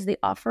 what is the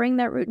offering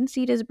that Root and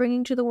Seed is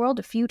bringing to the world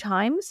a few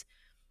times,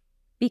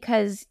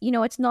 because,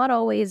 it's not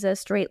always a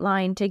straight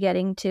line to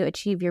getting to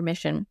achieve your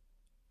mission.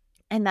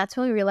 And that's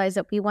when we realized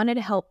that we wanted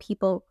to help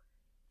people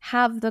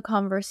have the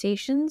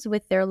conversations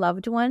with their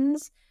loved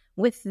ones,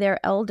 with their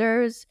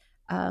elders,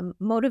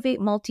 motivate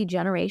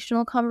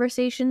multi-generational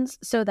conversations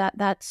so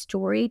that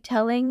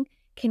storytelling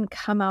can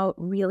come out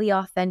really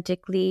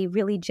authentically,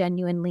 really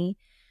genuinely.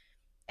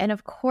 And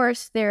of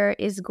course, there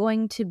is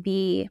going to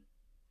be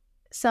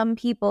some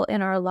people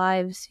in our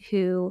lives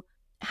who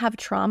have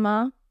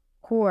trauma,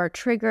 who are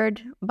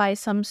triggered by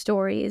some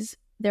stories.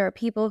 There are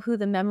people who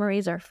the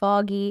memories are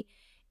foggy,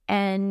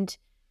 and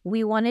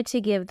we wanted to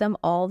give them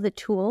all the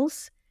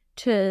tools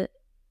to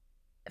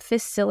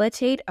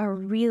facilitate a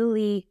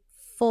really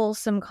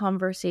fulsome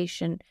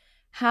conversation,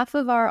 half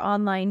of our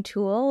online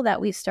tool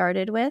that we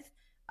started with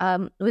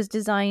was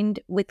designed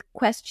with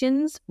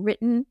questions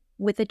written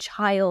with a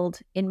child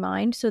in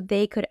mind so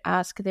they could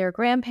ask their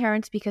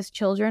grandparents, because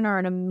children are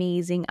an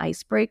amazing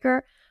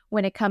icebreaker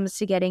when it comes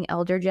to getting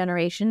elder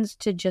generations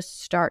to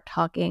just start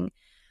talking.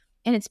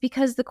 And it's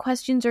because the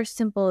questions are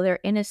simple, they're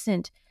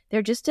innocent.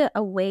 They're just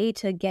a way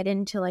to get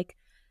into like,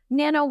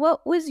 Nana,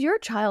 what was your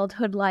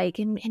childhood like?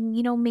 And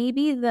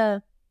maybe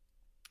the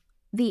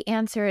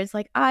answer is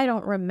like, I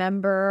don't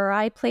remember.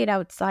 I played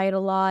outside a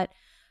lot.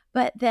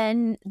 But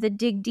then the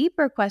dig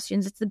deeper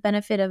questions, it's the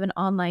benefit of an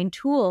online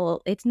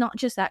tool. It's not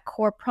just that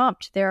core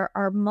prompt. There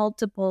are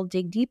multiple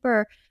dig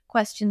deeper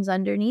questions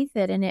underneath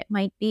it. And it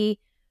might be,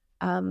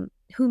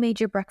 who made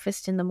your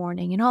breakfast in the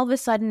morning? And all of a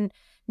sudden,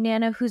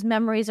 Nana, whose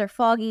memories are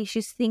foggy,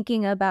 she's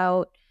thinking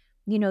about,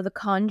 the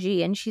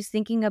kanji, and she's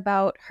thinking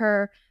about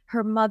her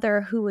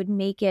mother who would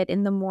make it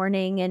in the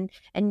morning.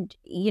 And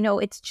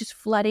it's just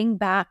flooding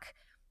back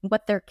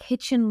what their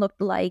kitchen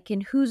looked like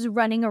and who's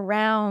running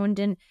around.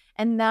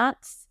 And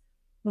that's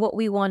what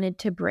we wanted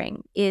to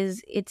bring.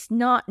 Is it's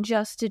not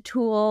just a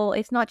tool.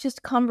 It's not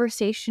just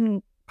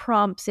conversation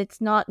prompts.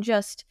 It's not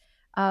just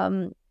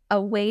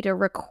a way to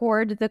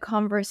record the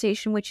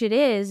conversation, which it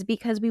is,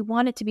 because we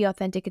want it to be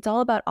authentic. It's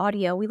all about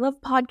audio. We love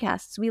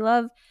podcasts. We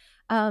love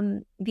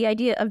the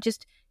idea of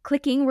just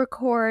clicking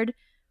record,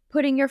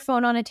 putting your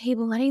phone on a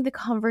table, letting the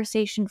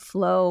conversation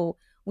flow.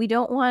 We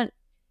don't want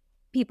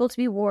people to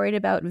be worried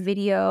about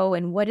video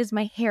and what does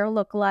my hair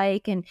look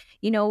like. And,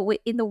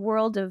 in the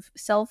world of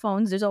cell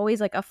phones, there's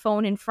always like a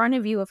phone in front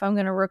of you if I'm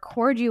going to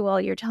record you while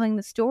you're telling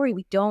the story.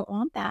 We don't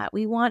want that.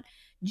 We want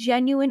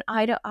genuine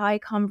eye-to-eye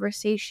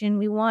conversation.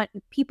 We want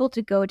people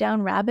to go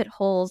down rabbit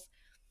holes.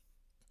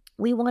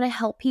 We want to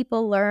help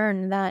people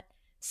learn that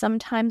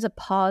sometimes a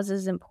pause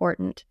is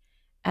important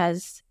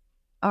as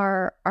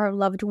our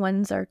loved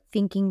ones are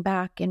thinking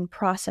back and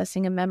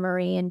processing a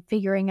memory and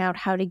figuring out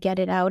how to get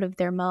it out of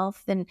their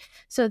mouth. And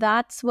so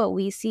that's what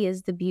we see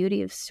as the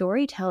beauty of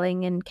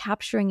storytelling, and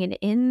capturing it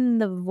in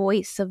the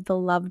voice of the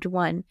loved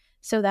one,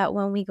 so that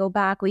when we go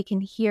back, we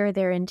can hear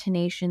their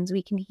intonations,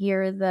 we can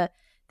hear the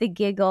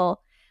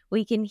giggle,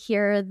 we can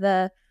hear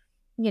the,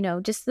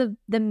 just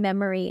the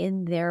memory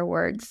in their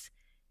words.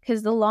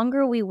 Because the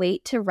longer we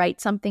wait to write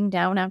something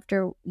down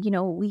after,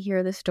 we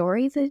hear the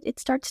stories, it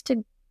starts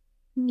to,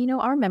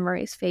 our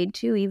memories fade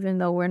too, even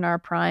though we're in our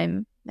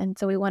prime. And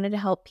so we wanted to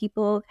help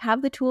people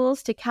have the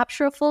tools to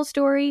capture a full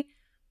story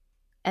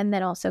and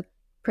then also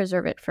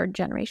preserve it for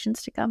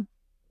generations to come.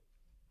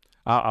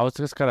 I was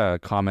just going to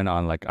comment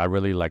on, I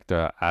really like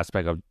the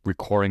aspect of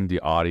recording the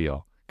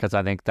audio, because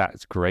I think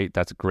that's great.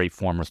 That's a great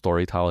form of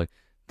storytelling.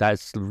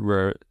 That's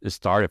where it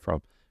started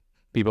from.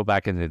 People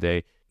back in the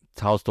day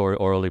tell story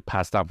orally,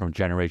 passed down from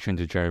generation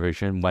to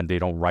generation when they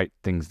don't write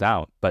things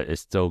down, but it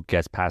still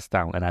gets passed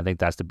down. And I think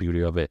that's the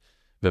beauty of it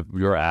with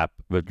your app,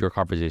 with your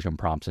conversation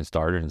prompts and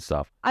starters and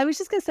stuff. I was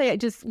just going to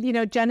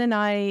say, Jen and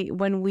I,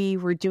 when we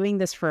were doing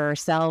this for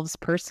ourselves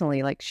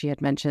personally, like she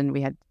had mentioned,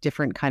 we had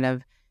different kind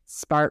of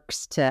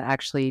sparks to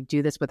actually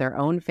do this with our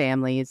own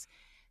families.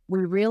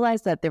 We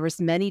realized that there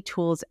was many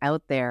tools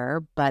out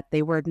there, but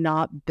they were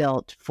not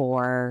built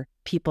for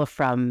people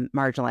from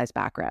marginalized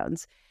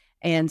backgrounds.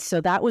 And so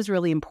that was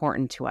really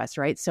important to us,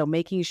 right? So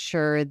making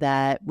sure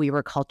that we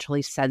were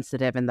culturally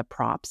sensitive in the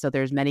prompts. So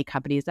there's many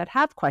companies that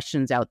have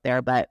questions out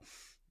there, but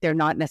they're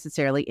not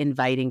necessarily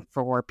inviting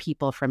for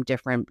people from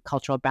different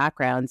cultural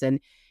backgrounds. And,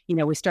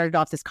 we started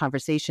off this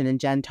conversation and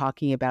Jen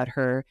talking about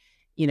her,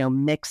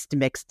 mixed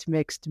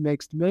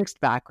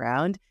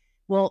background.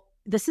 Well,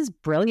 this is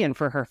brilliant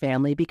for her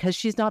family because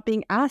she's not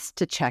being asked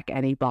to check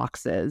any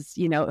boxes.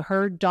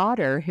 Her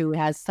daughter, who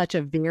has such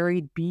a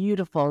very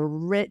beautiful,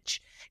 rich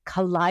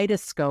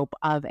kaleidoscope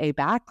of a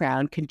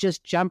background, can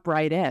just jump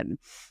right in.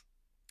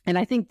 And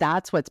I think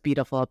that's what's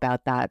beautiful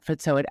about that.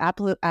 So it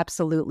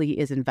absolutely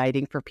is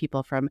inviting for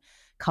people from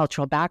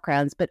cultural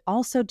backgrounds, but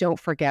also don't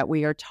forget,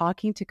 we are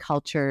talking to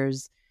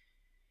cultures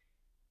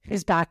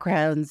whose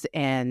backgrounds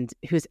and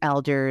whose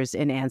elders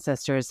and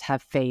ancestors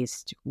have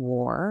faced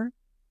war,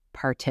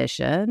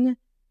 partition,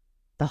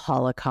 the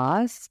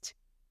Holocaust,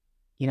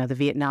 the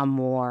Vietnam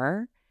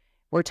War.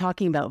 We're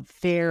talking about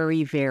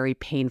very, very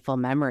painful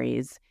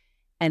memories.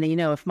 And,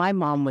 if my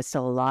mom was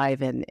still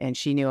alive and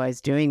she knew I was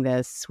doing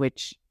this,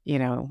 which,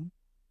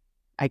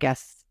 I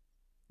guess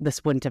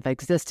this wouldn't have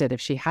existed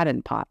if she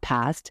hadn't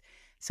passed.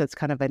 So it's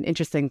kind of an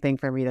interesting thing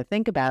for me to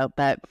think about.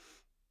 But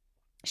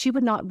she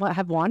would not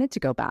have wanted to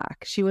go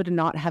back. She would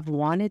not have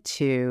wanted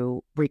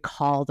to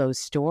recall those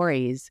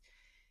stories.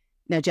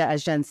 Now,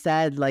 as Jen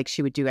said,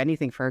 she would do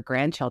anything for her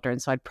grandchildren.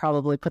 So I'd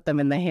probably put them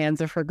in the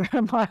hands of her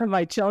grandma or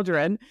my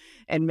children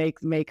and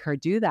make her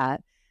do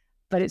that.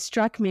 But it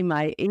struck me,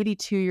 my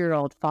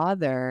 82-year-old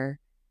father,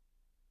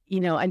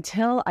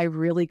 until I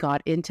really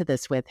got into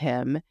this with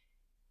him,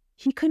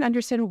 he couldn't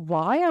understand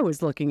why I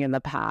was looking in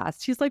the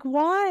past. He's like,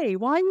 why?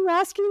 Why are you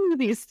asking me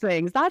these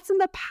things? That's in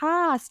the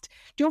past.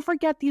 Don't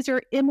forget, these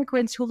are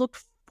immigrants who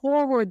looked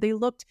forward. They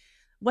looked,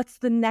 what's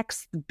the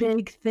next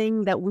big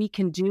thing that we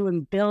can do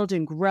and build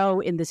and grow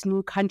in this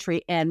new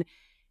country? And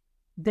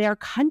their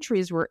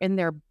countries were in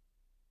their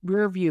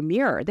rearview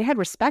mirror. They had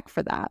respect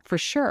for that, for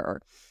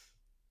sure.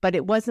 But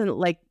it wasn't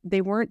like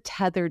they weren't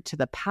tethered to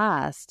the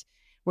past.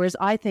 Whereas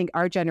I think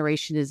our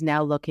generation is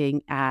now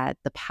looking at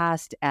the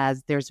past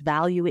as there's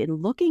value in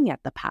looking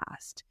at the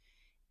past.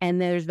 And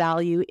there's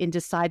value in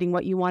deciding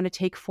what you want to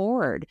take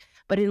forward.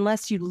 But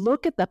unless you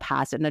look at the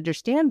past and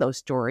understand those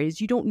stories,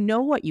 you don't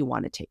know what you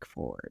want to take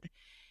forward.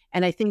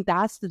 And I think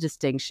that's the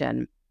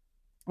distinction.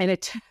 And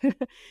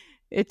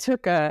it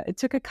took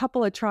a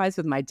couple of tries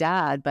with my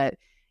dad, but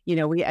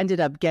we ended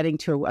up getting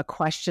to a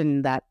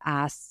question that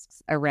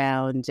asks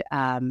around,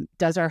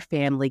 does our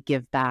family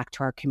give back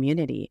to our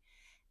community?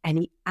 And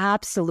he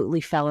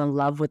absolutely fell in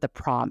love with the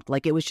prompt.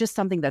 Like, it was just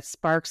something that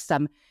sparked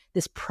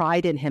this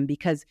pride in him,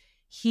 because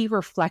he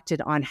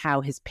reflected on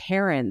how his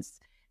parents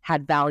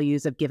had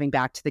values of giving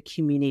back to the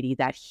community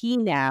that he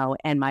now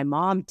and my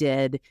mom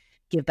did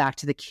give back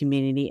to the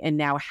community, and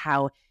now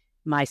how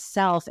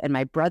myself and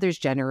my brother's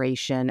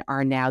generation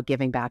are now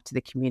giving back to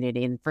the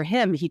community. And for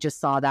him, he just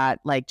saw that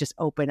just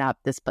open up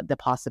the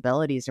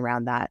possibilities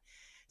around that.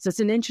 So it's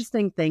an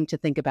interesting thing to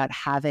think about,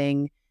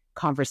 having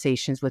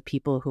conversations with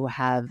people who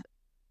have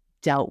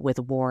dealt with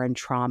war and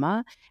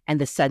trauma,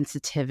 and the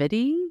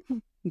sensitivity,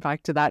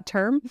 back to that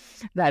term,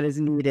 that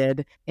is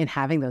needed in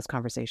having those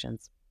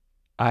conversations.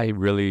 I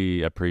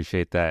really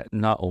appreciate that.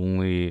 Not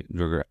only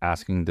you're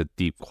asking the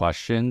deep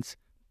questions,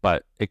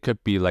 but it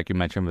could be like you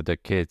mentioned with the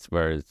kids,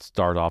 where it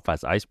start off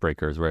as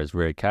icebreakers, where it's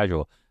very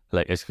casual.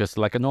 Like, it's just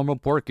like a normal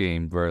board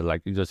game where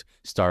like you just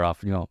start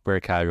off,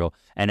 very casual.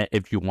 And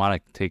if you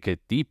want to take it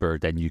deeper,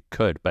 then you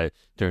could, but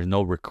there's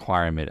no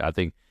requirement. I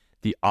think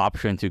the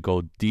option to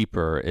go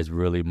deeper is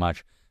really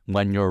much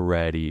when you're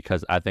ready,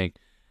 because I think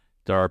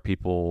there are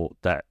people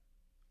that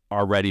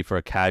are ready for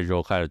a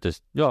casual kind of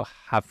just,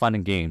 have fun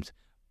in games.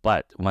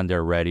 But when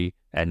they're ready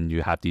and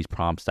you have these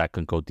prompts that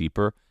can go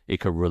deeper, it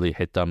could really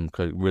hit them,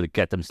 could really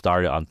get them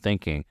started on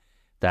thinking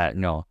that,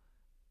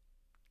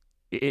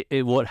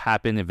 it would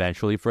happen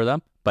eventually for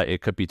them, but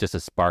it could be just a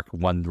spark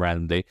one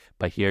random day.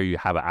 But here you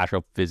have an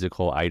actual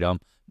physical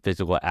item,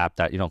 physical app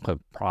that, could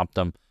prompt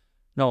them,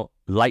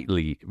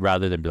 lightly,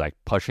 rather than be like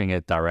pushing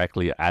it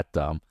directly at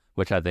them,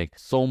 which I think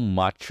so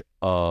much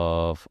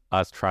of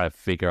us trying to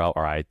figure out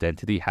our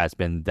identity has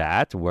been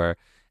that, where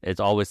it's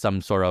always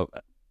some sort of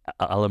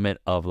element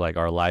of like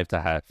our life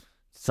that has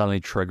suddenly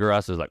trigger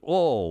us. Is like,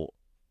 oh,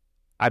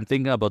 I'm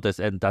thinking about this,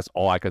 and that's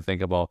all I could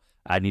think about.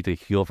 I need to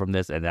heal from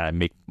this, and then I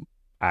make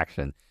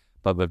action.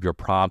 But with your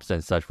prompts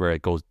and such, where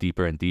it goes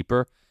deeper and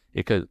deeper,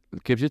 it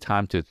gives you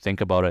time to think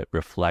about it,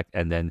 reflect,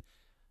 and then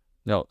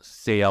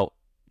say out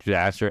the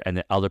answer, and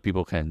then other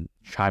people can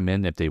chime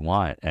in if they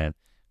want, and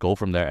go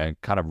from there and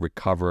kind of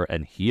recover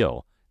and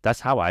heal. That's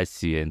how I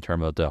see it in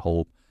terms of the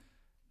whole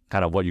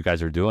kind of what you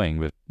guys are doing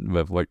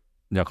with what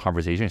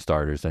conversation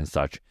starters and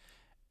such.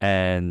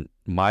 And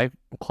my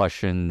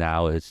question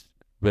now is,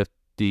 with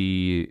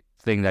the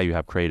thing that you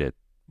have created,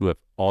 with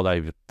all that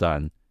you've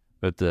done,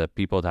 with the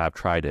people that have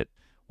tried it,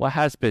 what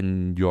has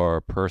been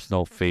your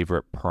personal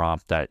favorite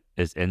prompt that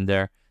is in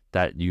there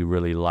that you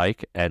really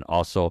like? And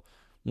also,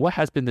 what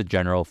has been the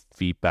general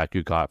feedback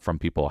you got from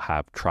people who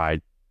have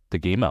tried the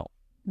game out?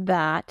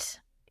 That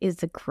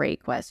is a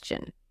great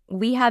question.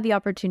 We had the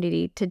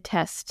opportunity to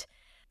test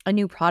a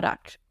new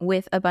product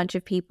with a bunch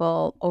of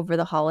people over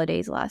the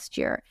holidays last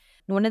year.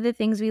 One of the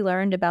things we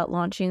learned about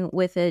launching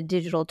with a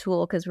digital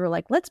tool, because we're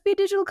like, let's be a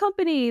digital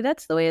company,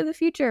 that's the way of the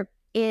future,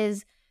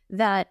 is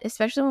that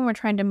especially when we're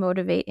trying to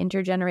motivate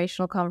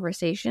intergenerational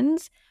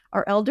conversations,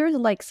 our elders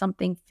like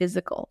something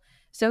physical.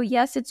 So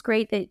yes, it's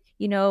great that,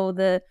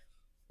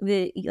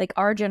 the like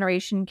our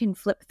generation can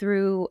flip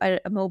through a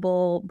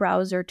mobile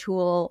browser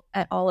tool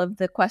at all of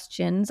the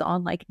questions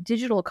on like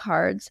digital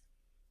cards,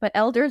 but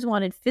elders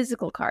wanted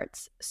physical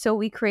cards. So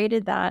we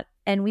created that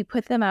and we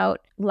put them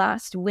out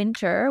last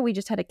winter. We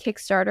just had a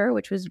Kickstarter,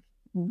 which was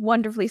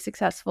wonderfully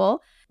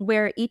successful,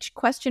 where each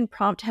question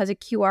prompt has a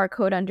QR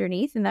code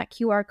underneath, and that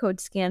QR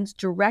code scans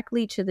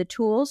directly to the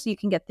tool. So you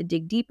can get the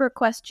dig deeper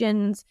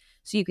questions,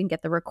 so you can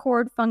get the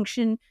record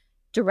function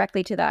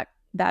directly to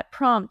that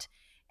prompt.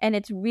 And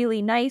it's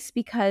really nice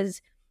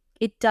because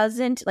it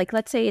doesn't, like,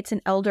 let's say it's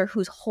an elder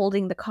who's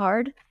holding the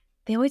card.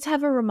 They always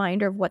have a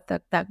reminder of what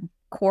that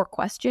core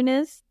question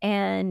is.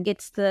 And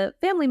it's the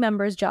family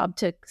member's job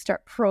to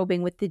start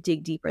probing with the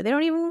dig deeper. They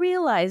don't even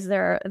realize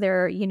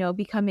they're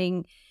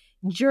becoming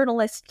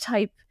journalist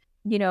type,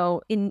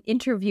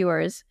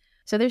 interviewers.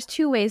 So there's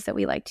two ways that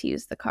we like to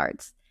use the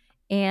cards.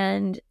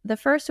 And the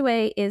first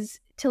way is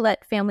to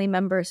let family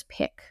members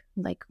pick,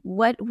 like,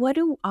 what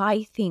do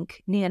I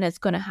think Nana's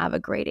going to have a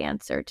great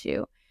answer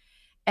to?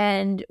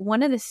 And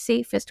one of the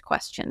safest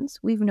questions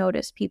we've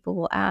noticed people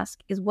will ask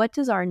is, what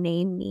does our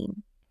name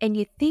mean? And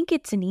you think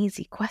it's an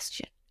easy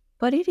question,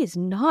 but it is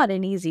not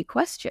an easy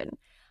question.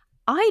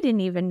 I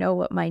didn't even know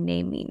what my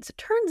name means. It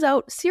turns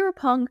out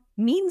Siripong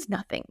means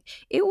nothing.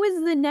 It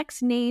was the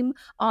next name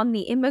on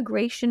the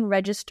immigration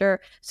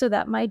register so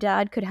that my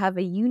dad could have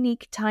a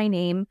unique Thai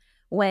name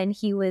when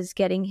he was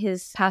getting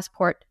his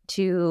passport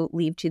to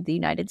leave to the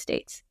United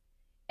States.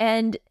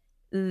 And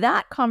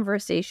that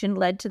conversation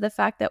led to the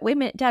fact that, wait a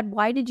minute, Dad,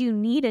 why did you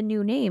need a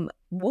new name?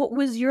 What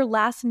was your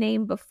last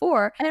name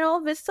before? And all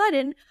of a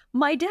sudden,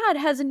 my dad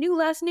has a new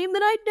last name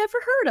that I'd never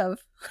heard of.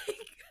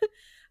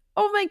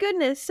 Oh my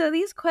goodness. So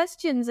these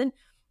questions, and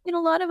in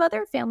a lot of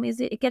other families,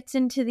 it gets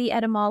into the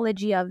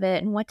etymology of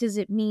it and what does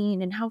it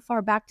mean and how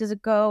far back does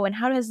it go and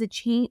how does the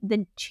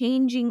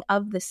changing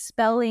of the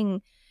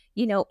spelling,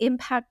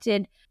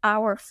 impacted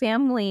our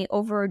family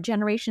over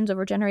generations,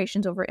 over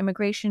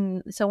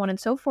immigration, so on and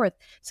so forth.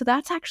 So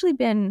that's actually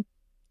been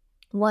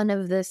one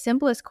of the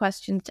simplest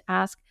questions to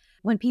ask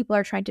when people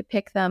are trying to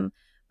pick them.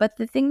 But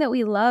the thing that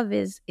we love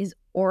is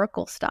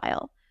oracle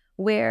style,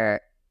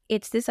 where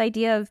it's this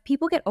idea of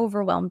people get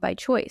overwhelmed by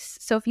choice.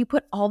 So if you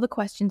put all the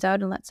questions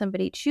out and let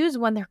somebody choose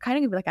one, they're kind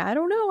of gonna be like, I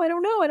don't know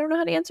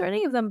how to answer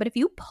any of them. But if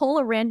you pull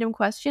a random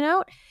question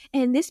out,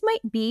 and this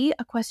might be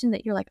a question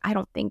that you're like, I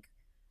don't think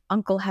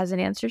Uncle has an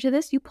answer to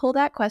this. You pull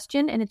that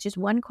question and it's just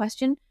one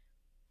question,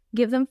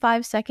 give them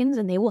 5 seconds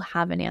and they will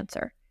have an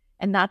answer.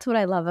 And that's what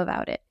I love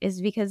about it,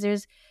 is because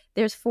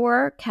there's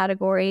 4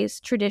 categories: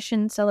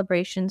 traditions,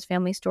 celebrations,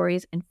 family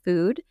stories, and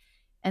food.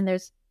 And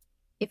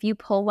if you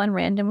pull one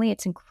randomly,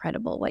 it's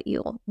incredible what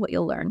you'll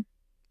learn.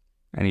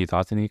 Any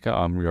thoughts, Anika,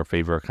 on your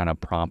favorite kind of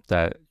prompt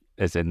that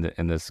is in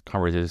this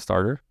conversation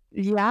starter?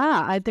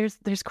 Yeah,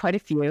 there's quite a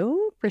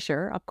few for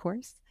sure, of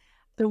course.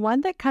 The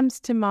one that comes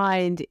to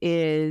mind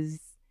is,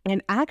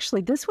 and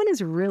actually this one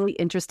is really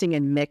interesting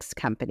in mixed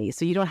company.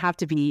 So you don't have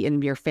to be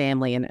in your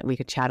family, and we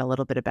could chat a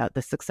little bit about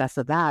the success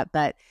of that.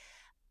 But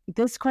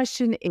this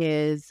question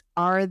is,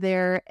 are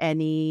there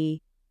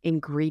any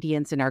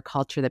ingredients in our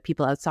culture that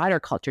people outside our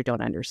culture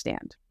don't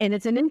understand? And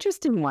it's an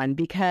interesting one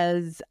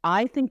because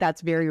I think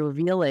that's very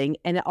revealing.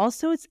 And it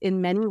also is in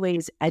many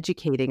ways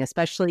educating,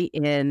 especially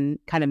in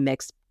kind of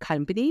mixed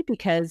company,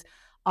 because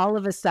all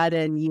of a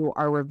sudden you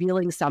are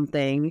revealing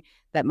something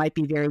that might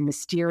be very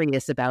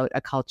mysterious about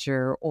a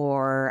culture,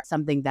 or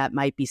something that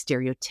might be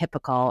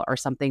stereotypical, or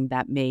something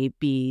that may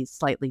be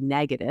slightly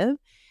negative.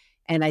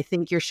 And I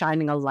think you're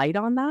shining a light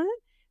on that,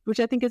 which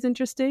I think is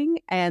interesting.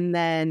 And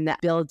then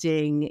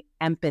building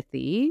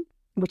empathy,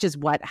 which is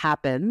what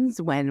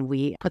happens when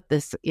we put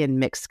this in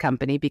mixed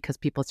company, because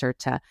people start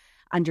to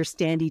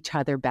understand each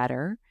other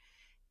better.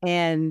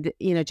 And,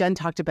 Jen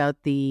talked about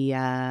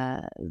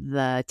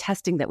the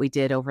testing that we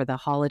did over the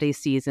holiday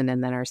season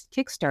and then our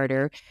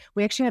Kickstarter.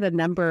 We actually had a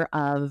number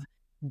of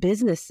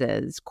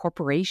businesses,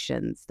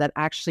 corporations that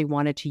actually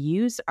wanted to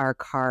use our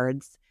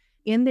cards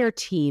in their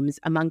teams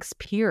amongst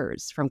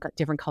peers from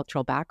different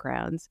cultural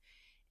backgrounds.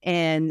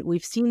 And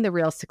we've seen the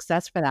real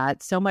success for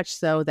that, so much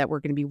so that we're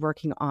going to be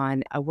working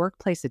on a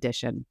workplace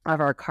edition of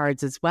our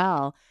cards as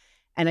well.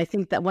 And I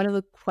think that one of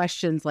the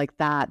questions like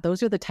that,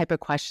 those are the type of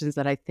questions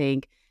that I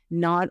think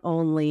not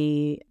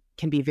only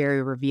can be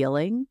very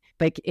revealing,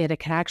 but it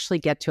can actually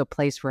get to a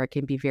place where it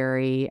can be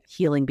very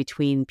healing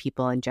between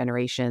people and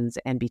generations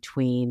and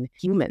between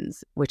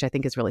humans, which I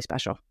think is really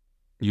special.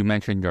 You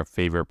mentioned your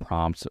favorite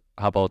prompts.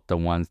 How about the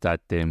ones that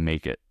didn't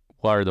make it?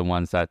 What are the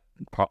ones that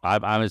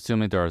I'm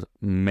assuming there's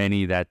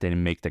many that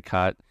didn't make the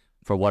cut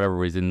for whatever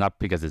reason, not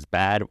because it's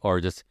bad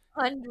or just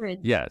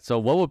hundreds. Yeah. So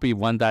what would be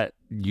one that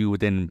you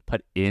didn't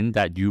put in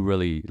that you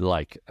really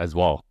like as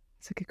well?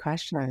 It's a good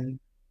question.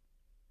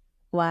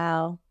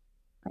 Wow.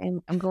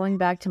 I'm going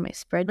back to my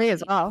spreadsheet. Me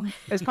as well.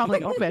 It's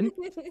probably open.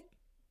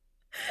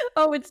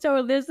 Oh, it's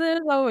totally, there's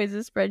always a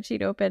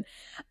spreadsheet open.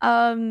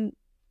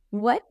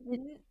 What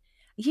didn't,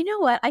 you know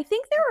what? I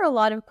think there were a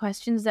lot of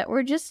questions that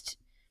were just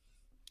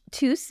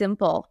too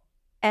simple.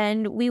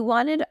 And we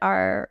wanted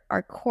our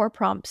core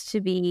prompts to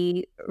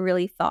be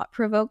really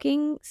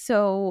thought-provoking.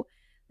 So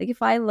like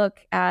if I look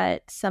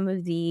at some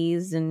of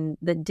these and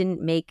that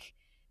didn't make,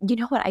 you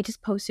know what? I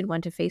just posted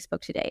one to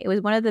Facebook today. It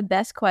was one of the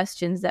best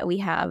questions that we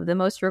have, the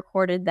most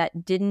recorded,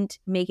 that didn't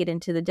make it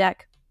into the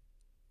deck.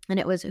 And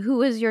it was, who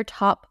was your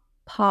top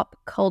pop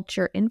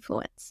culture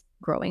influence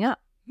growing up?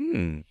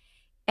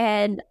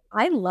 And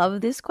I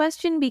love this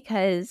question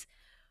because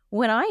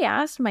when I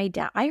asked my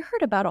dad, I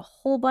heard about a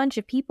whole bunch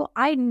of people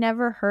I'd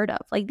never heard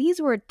of. Like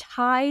these were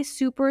Thai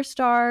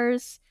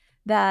superstars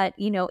that,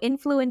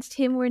 influenced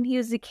him when he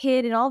was a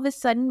kid. And all of a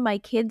sudden, my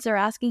kids are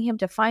asking him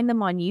to find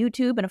them on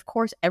YouTube. And of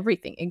course,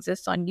 everything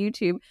exists on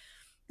YouTube.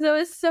 So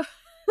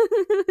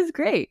it was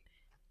great.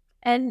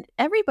 And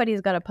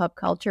everybody's got a pop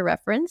culture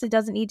reference. It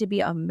doesn't need to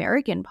be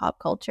American pop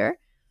culture.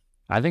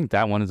 I think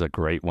that one is a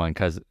great one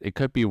because it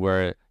could be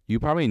where you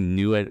probably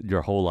knew it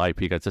your whole life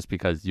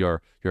because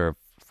your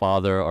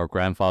father or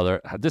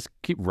grandfather just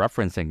keep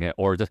referencing it,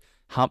 or just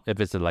if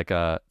it's like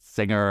a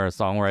singer or a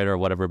songwriter or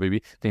whatever,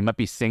 maybe they might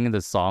be singing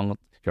the song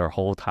your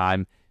whole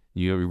time.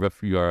 You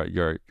with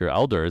your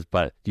elders,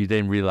 but you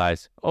didn't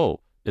realize, oh,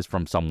 it's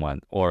from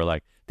someone, or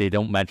like they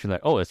don't mention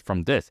like, oh, it's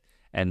from this,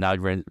 and now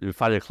you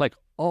finally click,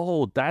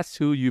 oh, that's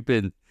who you've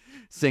been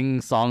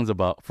singing songs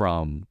about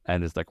from,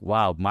 and it's like,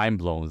 wow, mind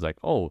blown. It's like,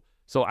 oh,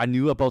 so I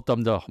knew about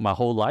them my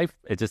whole life.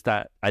 It's just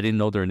that I didn't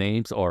know their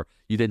names, or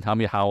you didn't tell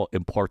me how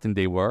important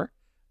they were.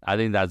 I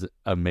think that's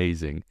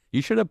amazing.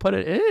 You should have put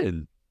it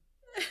in.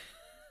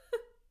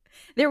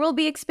 There will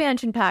be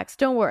expansion packs.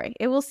 Don't worry.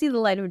 It will see the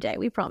light of day.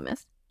 We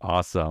promise.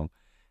 Awesome.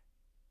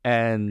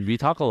 And we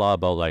talk a lot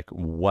about like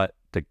what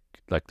the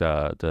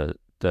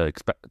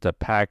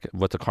pack,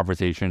 what the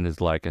conversation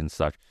is like and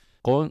such.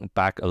 Going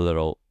back a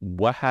little,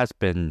 what has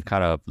been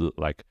kind of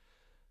like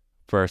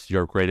first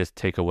your greatest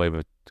takeaway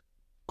with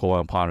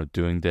going upon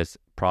doing this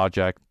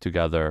project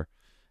together,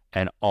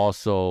 and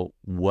also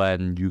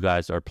when you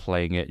guys are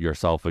playing it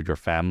yourself with your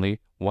family,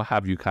 what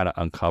have you kind of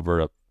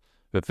uncovered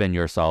within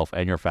yourself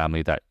and your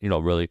family that, you know,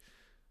 really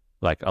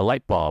like a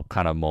light bulb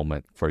kind of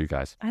moment for you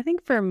guys? I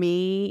think for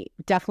me,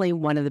 definitely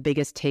one of the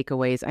biggest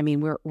takeaways. I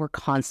mean, we're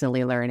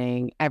constantly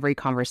learning every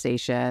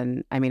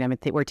conversation. I mean,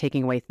 we're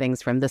taking away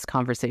things from this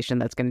conversation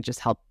that's going to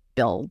just help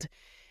build,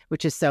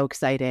 which is so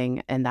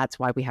exciting. And that's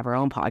why we have our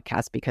own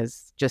podcast,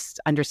 because just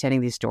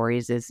understanding these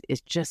stories is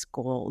just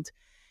gold.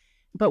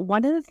 But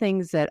one of the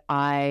things that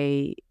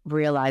I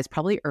realized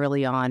probably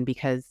early on,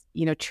 because,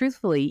 you know,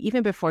 truthfully,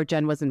 even before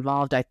Jen was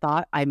involved, I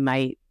thought I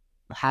might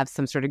have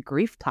some sort of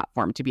grief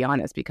platform, to be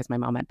honest, because my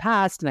mom had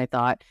passed and I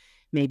thought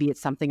maybe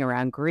it's something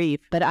around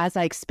grief. But as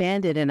I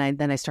expanded and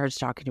then I started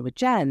talking with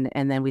Jen,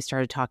 and then we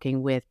started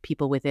talking with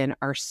people within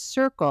our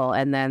circle.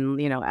 And then,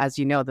 you know, as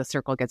you know, the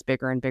circle gets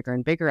bigger and bigger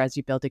and bigger as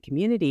you build a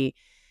community.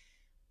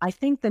 I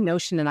think the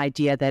notion and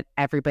idea that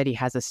everybody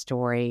has a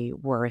story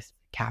worth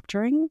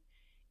capturing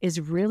is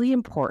really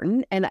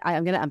important. And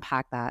I'm going to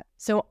unpack that.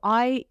 So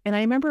I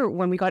remember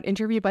when we got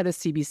interviewed by the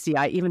CBC,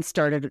 I even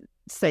started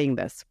saying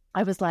this.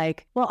 I was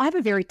like, well, I have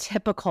a very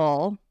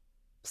typical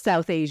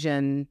South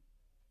Asian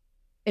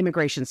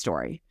immigration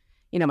story.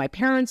 You know, my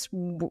parents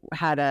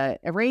had a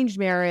arranged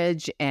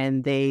marriage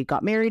and they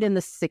got married in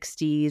the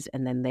 60s,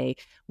 and then they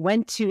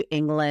went to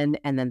England,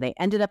 and then they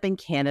ended up in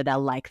Canada,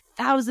 like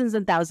thousands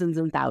and thousands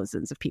and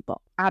thousands of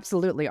people.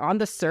 Absolutely. On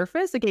the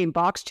surface, again,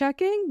 box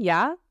checking.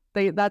 Yeah.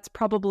 That's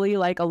probably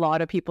like a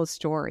lot of people's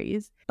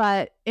stories.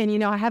 But, and, you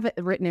know, I have it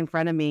written in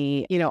front of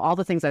me, you know, all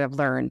the things that I've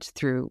learned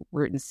through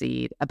Root and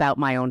Seed about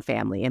my own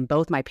family and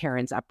both my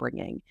parents'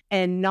 upbringing.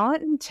 And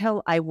not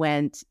until I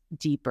went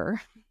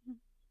deeper,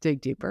 dig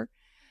deeper,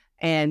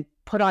 and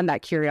put on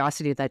that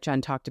curiosity that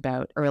Jen talked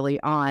about early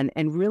on,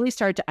 and really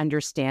started to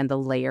understand the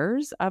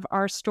layers of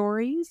our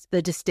stories,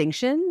 the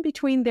distinction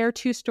between their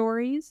two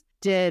stories,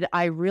 did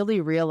I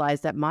really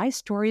realize that my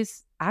story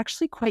is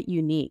actually quite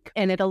unique.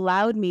 And it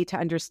allowed me to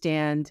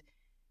understand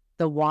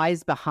the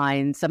whys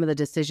behind some of the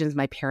decisions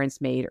my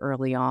parents made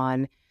early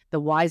on, the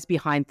whys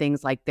behind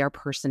things like their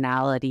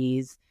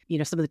personalities, you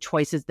know, some of the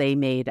choices they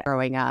made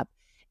growing up.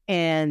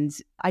 And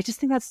I just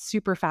think that's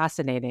super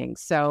fascinating.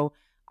 So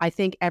I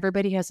think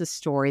everybody has a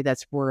story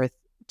that's worth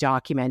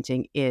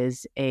documenting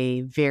is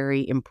a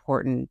very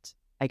important,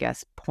 I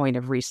guess, point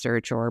of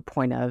research or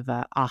point of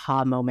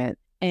aha moment.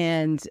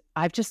 And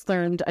I've just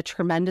learned a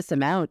tremendous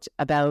amount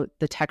about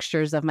the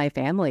textures of my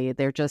family.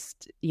 They're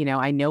just, you know,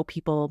 I know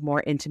people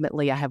more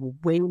intimately. I have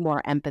way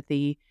more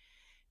empathy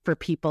for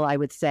people, I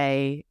would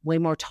say, way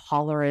more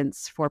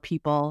tolerance for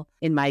people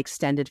in my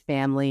extended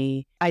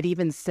family. I'd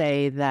even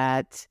say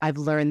that I've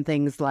learned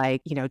things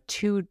like, you know,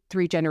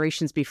 2-3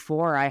 generations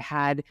before I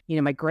had, you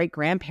know, my great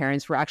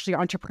grandparents were actually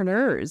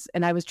entrepreneurs.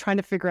 And I was trying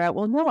to figure out,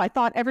 well, no, I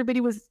thought everybody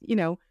was, you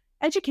know,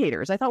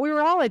 educators. I thought we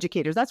were all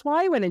educators. That's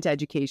why I went into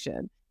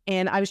education.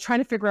 And I was trying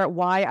to figure out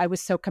why I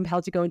was so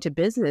compelled to go into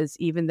business,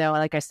 even though,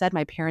 like I said,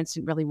 my parents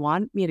didn't really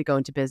want me to go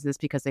into business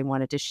because they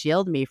wanted to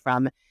shield me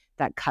from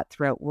that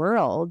cutthroat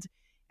world.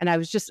 And I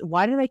was just,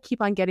 why did I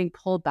keep on getting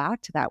pulled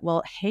back to that?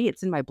 Well, hey,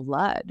 it's in my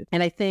blood.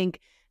 And I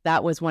think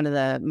that was one of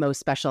the most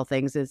special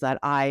things, is that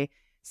I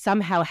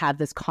somehow had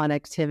this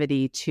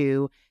connectivity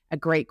to a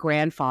great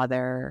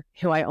grandfather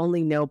who I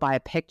only know by a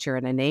picture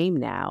and a name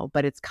now.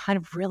 But it's kind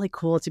of really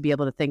cool to be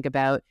able to think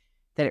about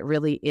that it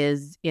really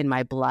is in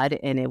my blood,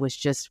 and it was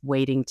just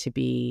waiting to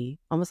be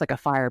almost like a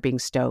fire being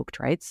stoked,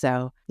 right?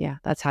 So yeah,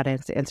 that's how to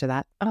answer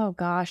that. Oh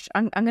gosh,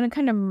 I'm going to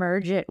kind of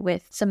merge it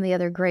with some of the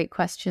other great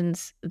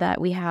questions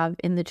that we have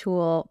in the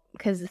tool,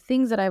 because the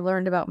things that I've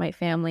learned about my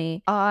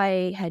family,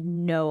 I had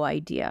no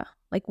idea.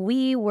 Like,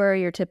 we were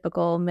your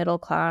typical middle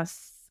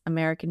class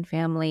American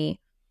family,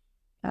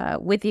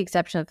 with the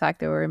exception of the fact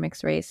that we were a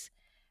mixed race.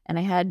 And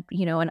I had,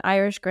 you know, an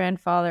Irish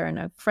grandfather and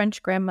a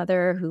French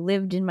grandmother who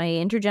lived in my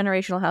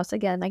intergenerational house.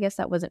 Again, I guess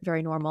that wasn't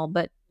very normal,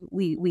 but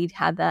we'd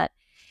had that.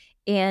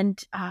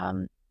 And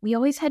we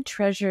always had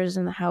treasures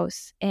in the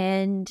house,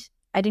 and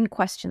I didn't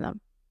question them.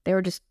 They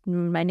were just,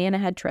 my Nana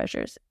had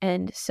treasures.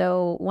 And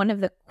so one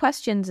of the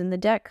questions in the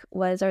deck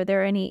was, are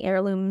there any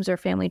heirlooms or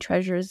family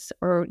treasures,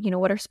 or, you know,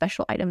 what are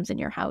special items in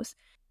your house?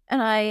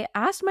 And I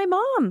asked my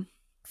mom,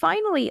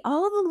 finally,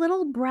 all the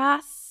little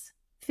brass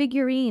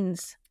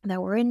figurines that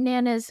were in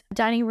Nana's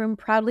dining room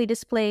proudly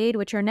displayed,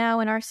 which are now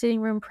in our sitting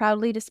room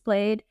proudly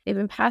displayed. They've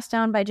been passed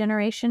down by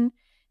generation.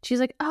 She's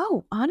like,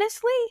 oh,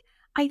 honestly,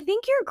 I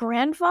think your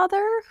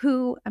grandfather,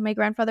 my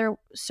grandfather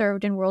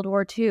served in World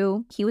War II.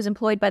 He was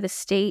employed by the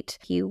state.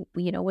 He, you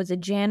know, was a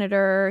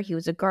janitor. He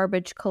was a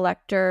garbage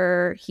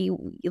collector. He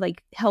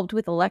helped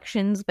with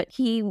elections, but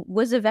he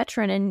was a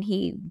veteran and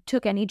he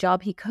took any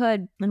job he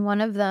could. And one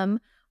of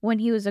them when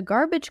he was a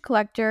garbage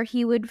collector,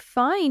 he would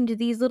find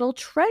these little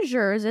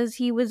treasures as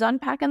he was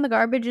unpacking the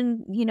garbage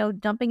and,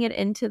 dumping it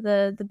into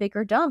the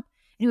bigger dump.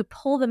 And he would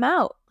pull them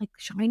out like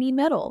shiny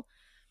metal.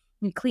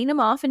 He'd clean them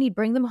off and he'd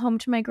bring them home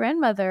to my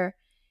grandmother.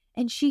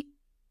 And she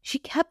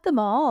kept them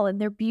all, and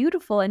they're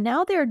beautiful. And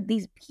now they're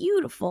these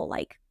beautiful,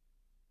 like,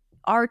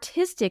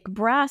 artistic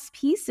brass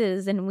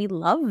pieces, and we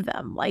love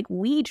them. Like,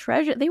 we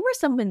treasure. They were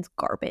someone's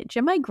garbage,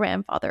 and my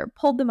grandfather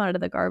pulled them out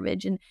of the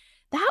garbage. And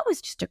that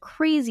was just a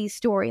crazy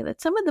story,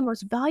 that some of the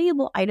most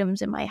valuable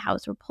items in my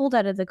house were pulled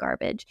out of the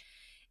garbage.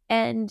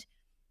 And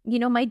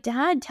my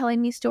dad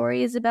telling me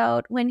stories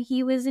about when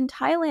he was in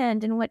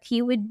Thailand and what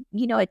he would,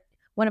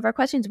 one of our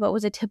questions, what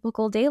was a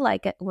typical day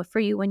like for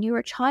you when you were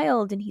a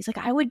child? And he's like,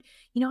 I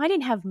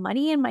didn't have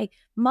money, and my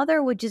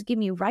mother would just give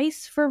me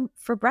rice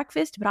for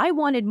breakfast, but I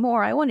wanted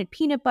more. I wanted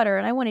peanut butter,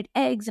 and I wanted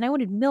eggs, and I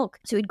wanted milk.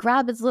 So he'd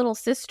grab his little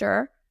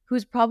sister,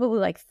 who's probably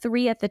like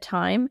 3 at the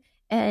time,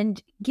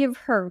 and give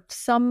her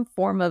some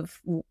form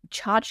of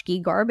tchotchke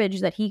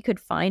garbage that he could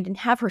find and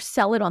have her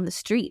sell it on the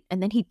street.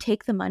 And then he'd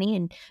take the money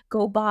and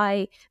go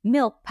buy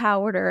milk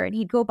powder, and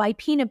he'd go buy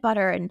peanut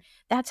butter. And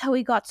that's how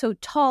he got so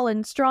tall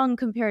and strong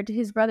compared to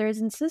his brothers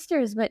and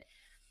sisters. But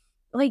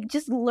like,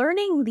 just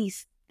learning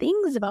these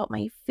things about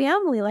my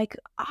family,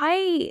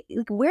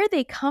 where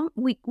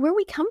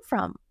we come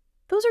from,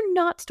 those are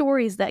not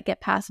stories that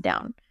get passed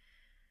down,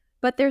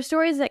 but they're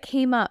stories that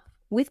came up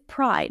with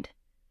pride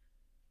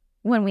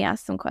when we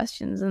ask them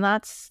questions. And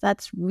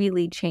that's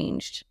really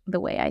changed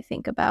the way I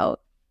think about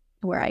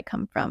where I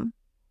come from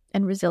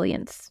and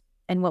resilience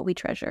and what we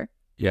treasure.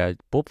 Yeah,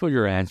 both of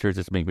your answers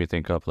just make me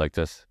think of like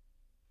just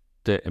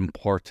the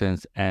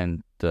importance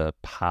and the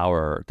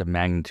power, the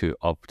magnitude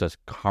of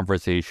just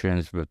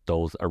conversations with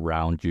those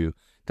around you.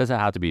 Doesn't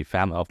have to be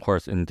family, of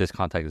course, in this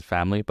context it's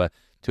family, but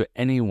to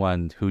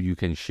anyone who you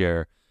can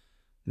share,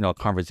 a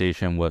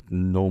conversation with,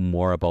 know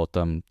more about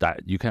them,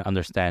 that you can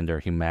understand their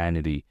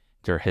humanity,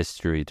 their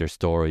history, their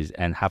stories,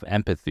 and have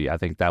empathy. I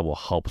think that will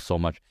help so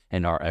much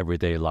in our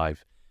everyday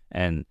life.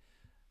 And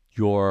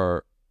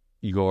your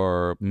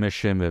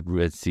mission with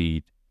Root &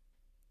 Seed,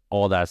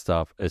 all that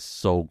stuff is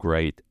so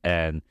great.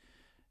 And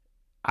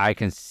I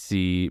can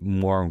see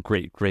more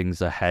great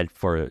things ahead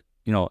for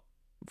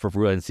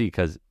Root & Seed,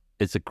 because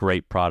it's a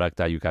great product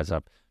that you guys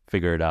have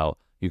figured out.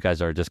 You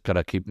guys are just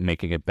gonna keep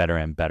making it better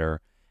and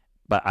better.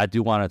 But I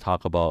do want to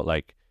talk about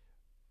like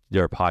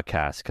your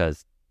podcast,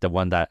 because the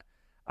one that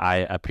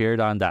I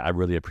appeared on that I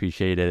really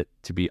appreciated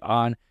to be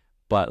on,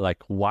 but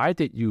like, why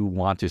did you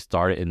want to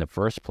start it in the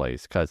first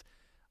place? Because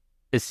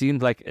it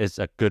seems like it's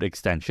a good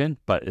extension,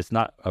 but it's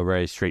not a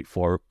very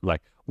straightforward,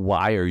 like,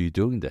 why are you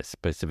doing this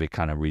specific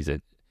kind of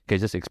reason? Can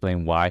you just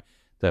explain why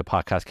the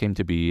podcast came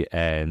to be,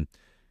 and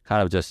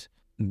kind of just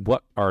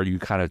what are you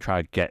kind of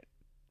trying to get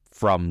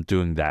from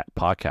doing that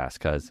podcast?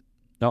 Because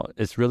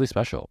it's really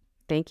special.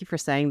 Thank you for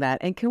saying that.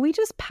 And can we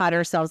just pat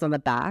ourselves on the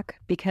back?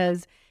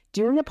 Because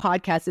doing a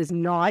podcast is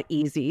not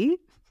easy.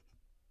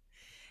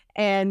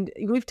 And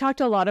we've talked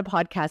to a lot of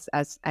podcast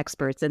as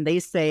experts, and they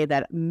say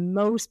that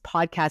most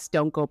podcasts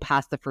don't go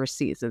past the first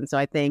season. So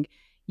I think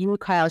you,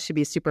 Kyle, should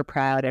be super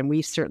proud, and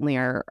we certainly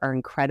are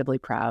incredibly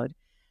proud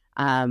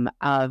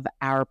of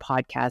our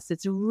podcast.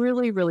 It's a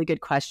really, really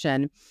good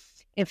question.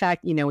 In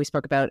fact, we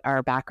spoke about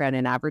our background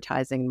in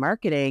advertising and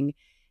marketing.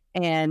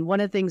 And one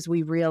of the things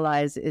we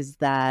realize is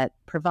that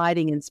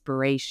providing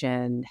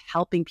inspiration,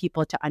 helping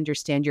people to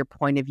understand your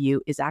point of view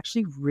is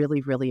actually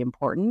really, really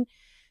important.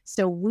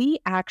 So we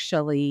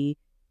actually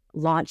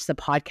launched the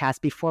podcast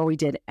before we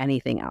did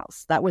anything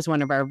else. That was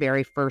one of our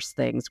very first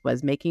things,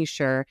 was making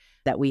sure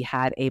that we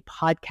had a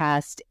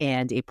podcast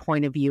and a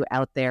point of view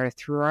out there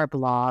through our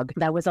blog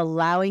that was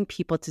allowing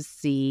people to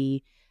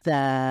see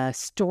the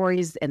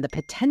stories and the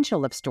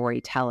potential of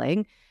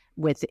storytelling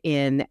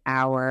within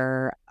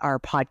our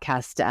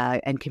podcast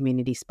and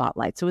community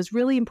spotlight. So it was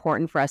really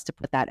important for us to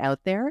put that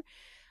out there.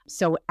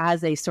 So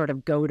as a sort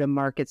of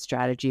go-to-market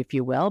strategy, if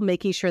you will,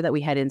 making sure that we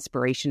had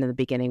inspiration in the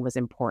beginning was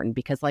important,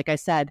 because like I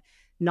said,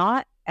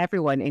 not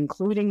everyone,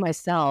 including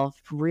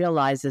myself,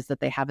 realizes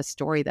that they have a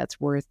story that's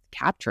worth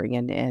capturing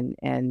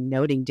and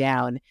noting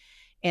down.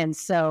 And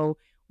so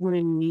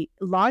when we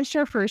launched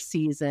our first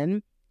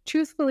season,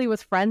 truthfully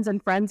with friends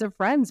and friends of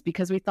friends,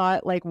 because we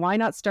thought, like, why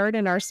not start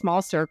in our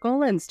small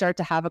circle and start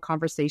to have a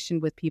conversation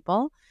with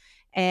people?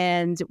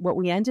 And what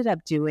we ended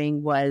up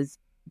doing was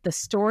the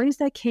stories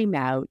that came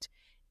out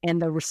and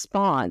the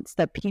response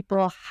that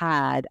people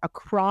had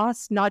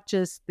across not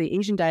just the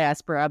Asian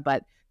diaspora,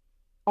 but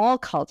all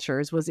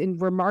cultures was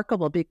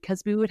remarkable,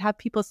 because we would have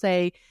people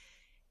say,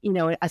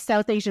 a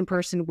South Asian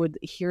person would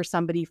hear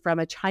somebody from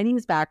a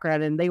Chinese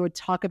background, and they would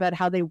talk about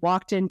how they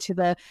walked into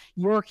the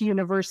York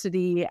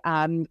University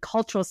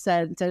Cultural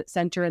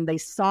Center and they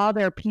saw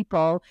their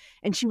people.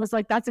 And she was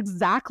like, that's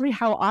exactly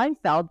how I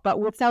felt, but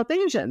with South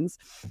Asians,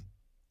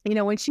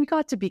 when she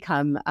got to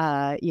become,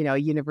 a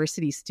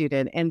university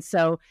student. And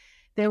so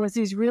there was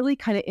these really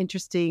kind of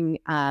interesting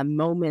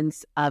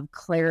moments of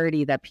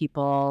clarity that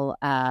people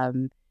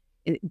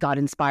got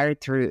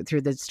inspired through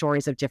the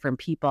stories of different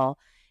people.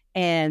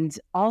 And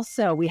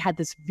also, we had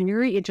this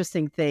very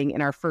interesting thing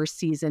in our first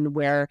season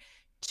where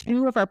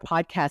two of our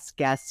podcast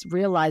guests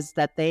realized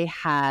that they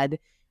had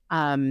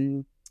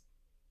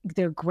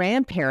their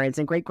grandparents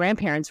and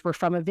great-grandparents were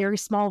from a very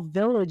small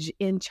village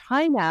in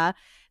China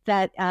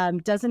that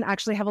doesn't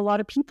actually have a lot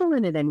of people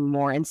in it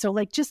anymore. And so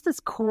like just this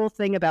cool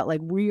thing about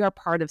like we are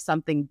part of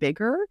something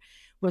bigger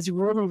was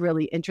really,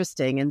 really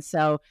interesting. And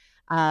so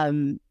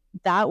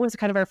that was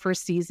kind of our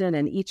first season,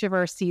 and each of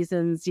our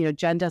seasons, you know,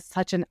 Jen does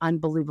such an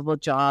unbelievable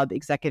job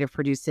executive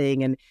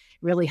producing and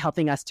really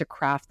helping us to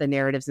craft the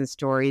narratives and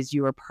stories.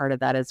 You were part of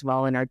that as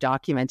well in our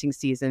documenting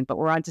season, but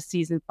we're on to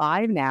season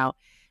 5 now,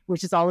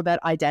 which is all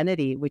about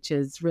identity, which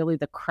is really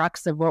the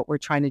crux of what we're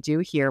trying to do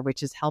here,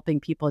 which is helping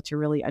people to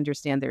really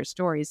understand their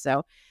stories.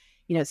 So,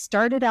 you know, it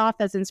started off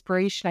as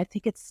inspiration. I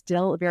think it's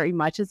still very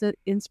much as an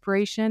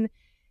inspiration,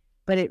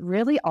 but it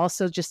really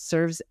also just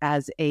serves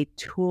as a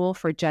tool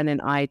for Jen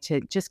and I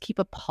to just keep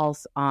a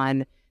pulse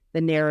on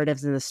the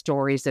narratives and the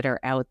stories that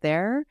are out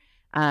there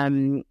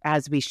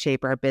as we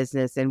shape our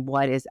business and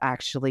what is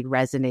actually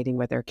resonating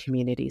with our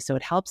community. So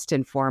it helps to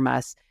inform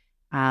us,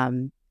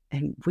 and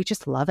we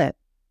just love it.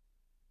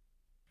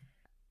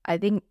 I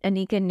think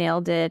Anika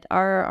nailed it.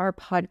 Our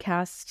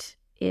podcast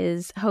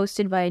is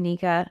hosted by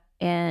Anika,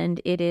 and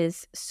it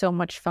is so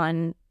much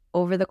fun.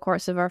 Over the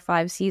course of our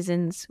 5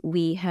 seasons,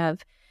 we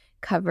have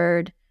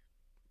covered.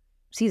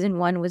 Season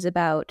 1 was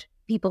about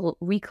people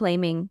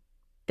reclaiming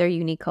their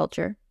unique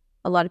culture.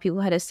 A lot of people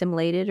had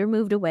assimilated or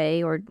moved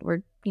away or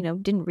you know,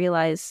 didn't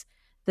realize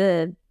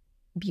the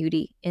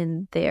beauty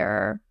in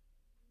their,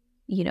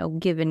 you know,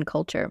 given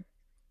culture.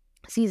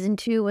 Season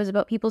 2 was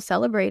about people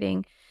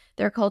celebrating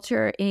their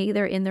culture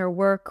either in their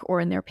work or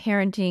in their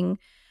parenting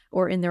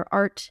or in their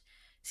art.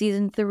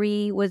 Season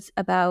 2 was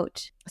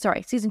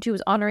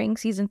honoring.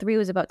 Season 3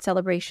 was about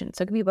celebration.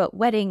 So it could be about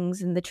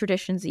weddings and the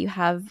traditions that you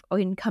have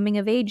in coming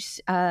of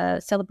age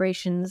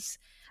celebrations,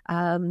 you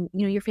know,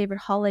 your favorite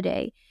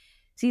holiday.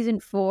 Season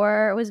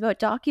 4 was about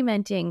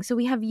documenting. So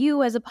we have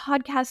you as a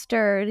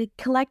podcaster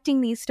collecting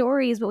these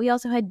stories, but we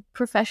also had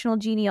professional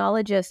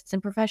genealogists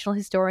and professional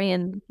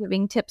historians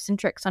giving tips and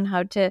tricks on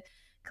how to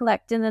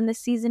collect. And then this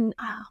season,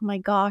 oh my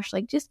gosh,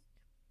 like just,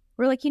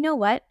 we're like, you know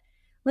what?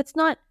 Let's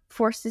not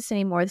force this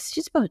anymore. This is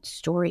just about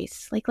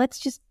stories. Like, let's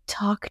just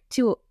talk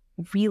to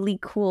really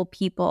cool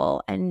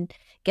people and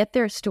get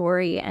their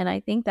story. And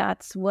I think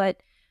that's what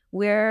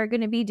we're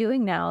going to be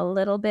doing now. A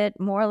little bit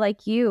more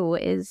like you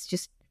is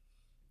just,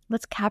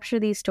 let's capture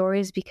these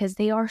stories because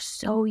they are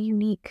so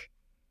unique.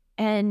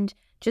 And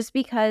just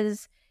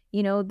because,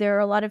 you know, there are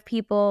a lot of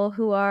people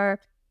who are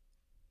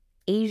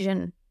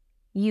Asian,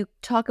 you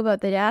talk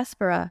about the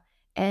diaspora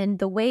and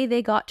the way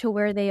they got to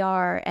where they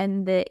are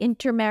and the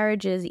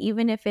intermarriages,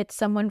 even if it's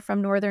someone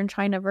from northern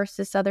China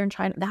versus southern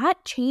China,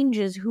 that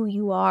changes who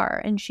you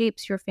are and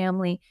shapes your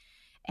family.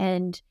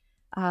 And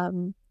those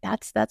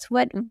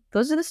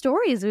are the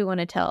stories we want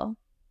to tell,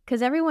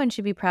 because everyone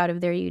should be proud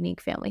of their unique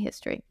family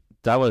history.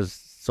 That was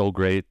so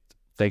great.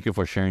 Thank you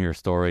for sharing your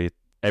story,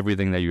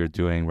 everything that you're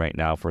doing right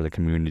now for the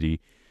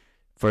community.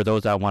 For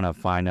those that want to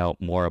find out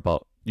more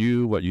about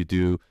you, what you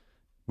do,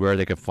 where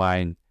they can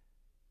find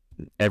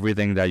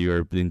everything that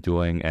you've been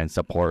doing and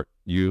support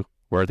you,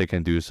 where they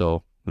can do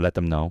so, let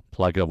them know.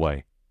 Plug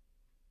away.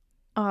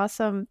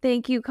 Awesome.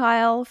 Thank you,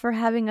 Kyle, for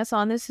having us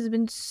on. This has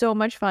been so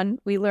much fun.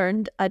 We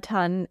learned a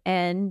ton.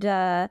 And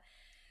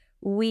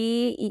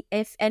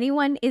if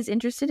anyone is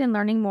interested in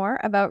learning more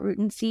about Root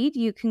and Seed,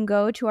 you can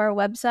go to our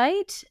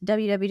website,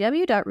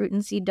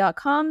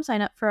 www.rootandseed.com,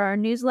 sign up for our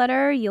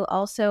newsletter. You'll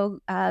also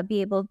be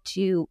able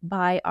to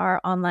buy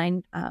our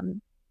online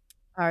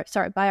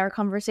buy our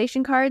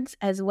conversation cards,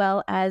 as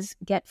well as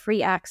get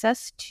free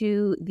access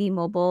to the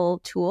mobile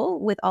tool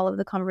with all of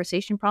the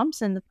conversation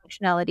prompts and the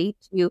functionality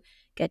to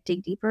get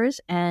dig deepers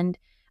and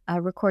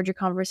record your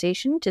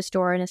conversation to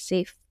store in a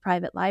safe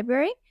private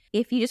library.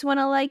 If you just want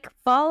to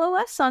follow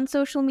us on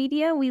social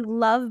media, we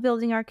love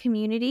building our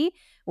community.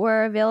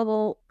 We're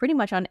available pretty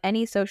much on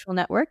any social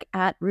network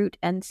at Root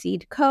and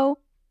Seed Co.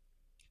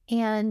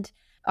 And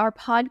our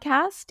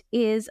podcast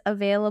is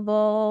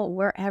available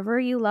wherever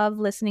you love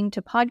listening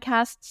to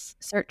podcasts.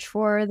 Search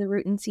for the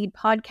Root and Seed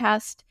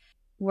podcast.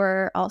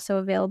 We're also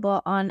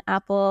available on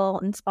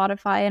Apple and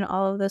Spotify and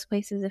all of those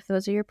places if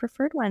those are your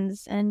preferred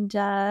ones. And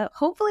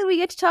hopefully we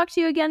get to talk to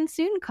you again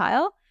soon,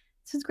 Kyle.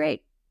 This is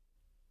great.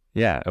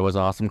 Yeah, it was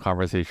an awesome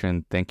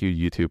conversation. Thank you,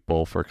 you two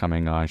both, for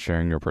coming on,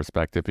 sharing your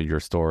perspective and your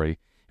story.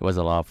 It was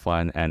a lot of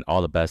fun, and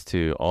all the best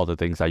to all the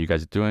things that you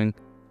guys are doing.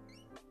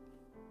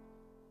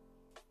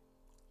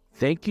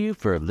 Thank you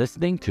for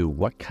listening to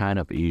What Kind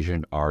of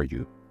Asian Are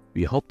You?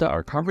 We hope that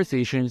our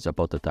conversations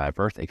about the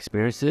diverse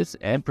experiences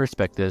and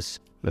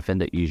perspectives within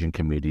the Asian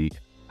community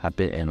have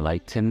been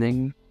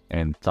enlightening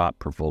and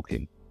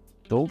thought-provoking.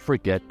 Don't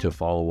forget to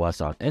follow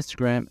us on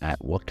Instagram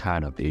at What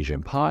Kind of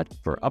Asian Pod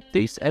for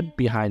updates and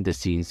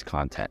behind-the-scenes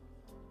content.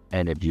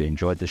 And if you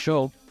enjoyed the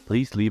show,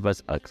 please leave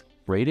us a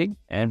rating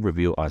and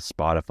review on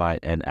Spotify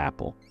and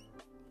Apple.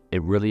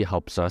 It really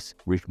helps us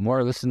reach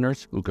more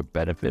listeners who could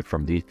benefit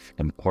from these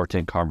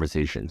important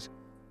conversations.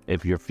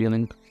 If you're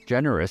feeling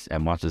generous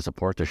and want to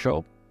support the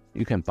show,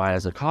 you can buy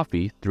us a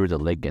coffee through the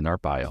link in our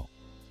bio.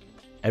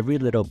 Every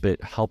little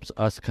bit helps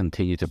us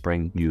continue to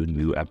bring you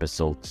new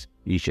episodes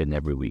each and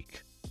every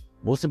week.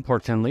 Most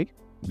importantly,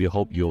 we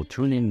hope you'll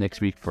tune in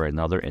next week for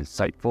another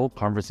insightful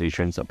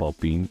conversations about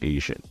being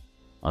Asian.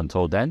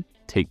 Until then,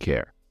 take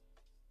care.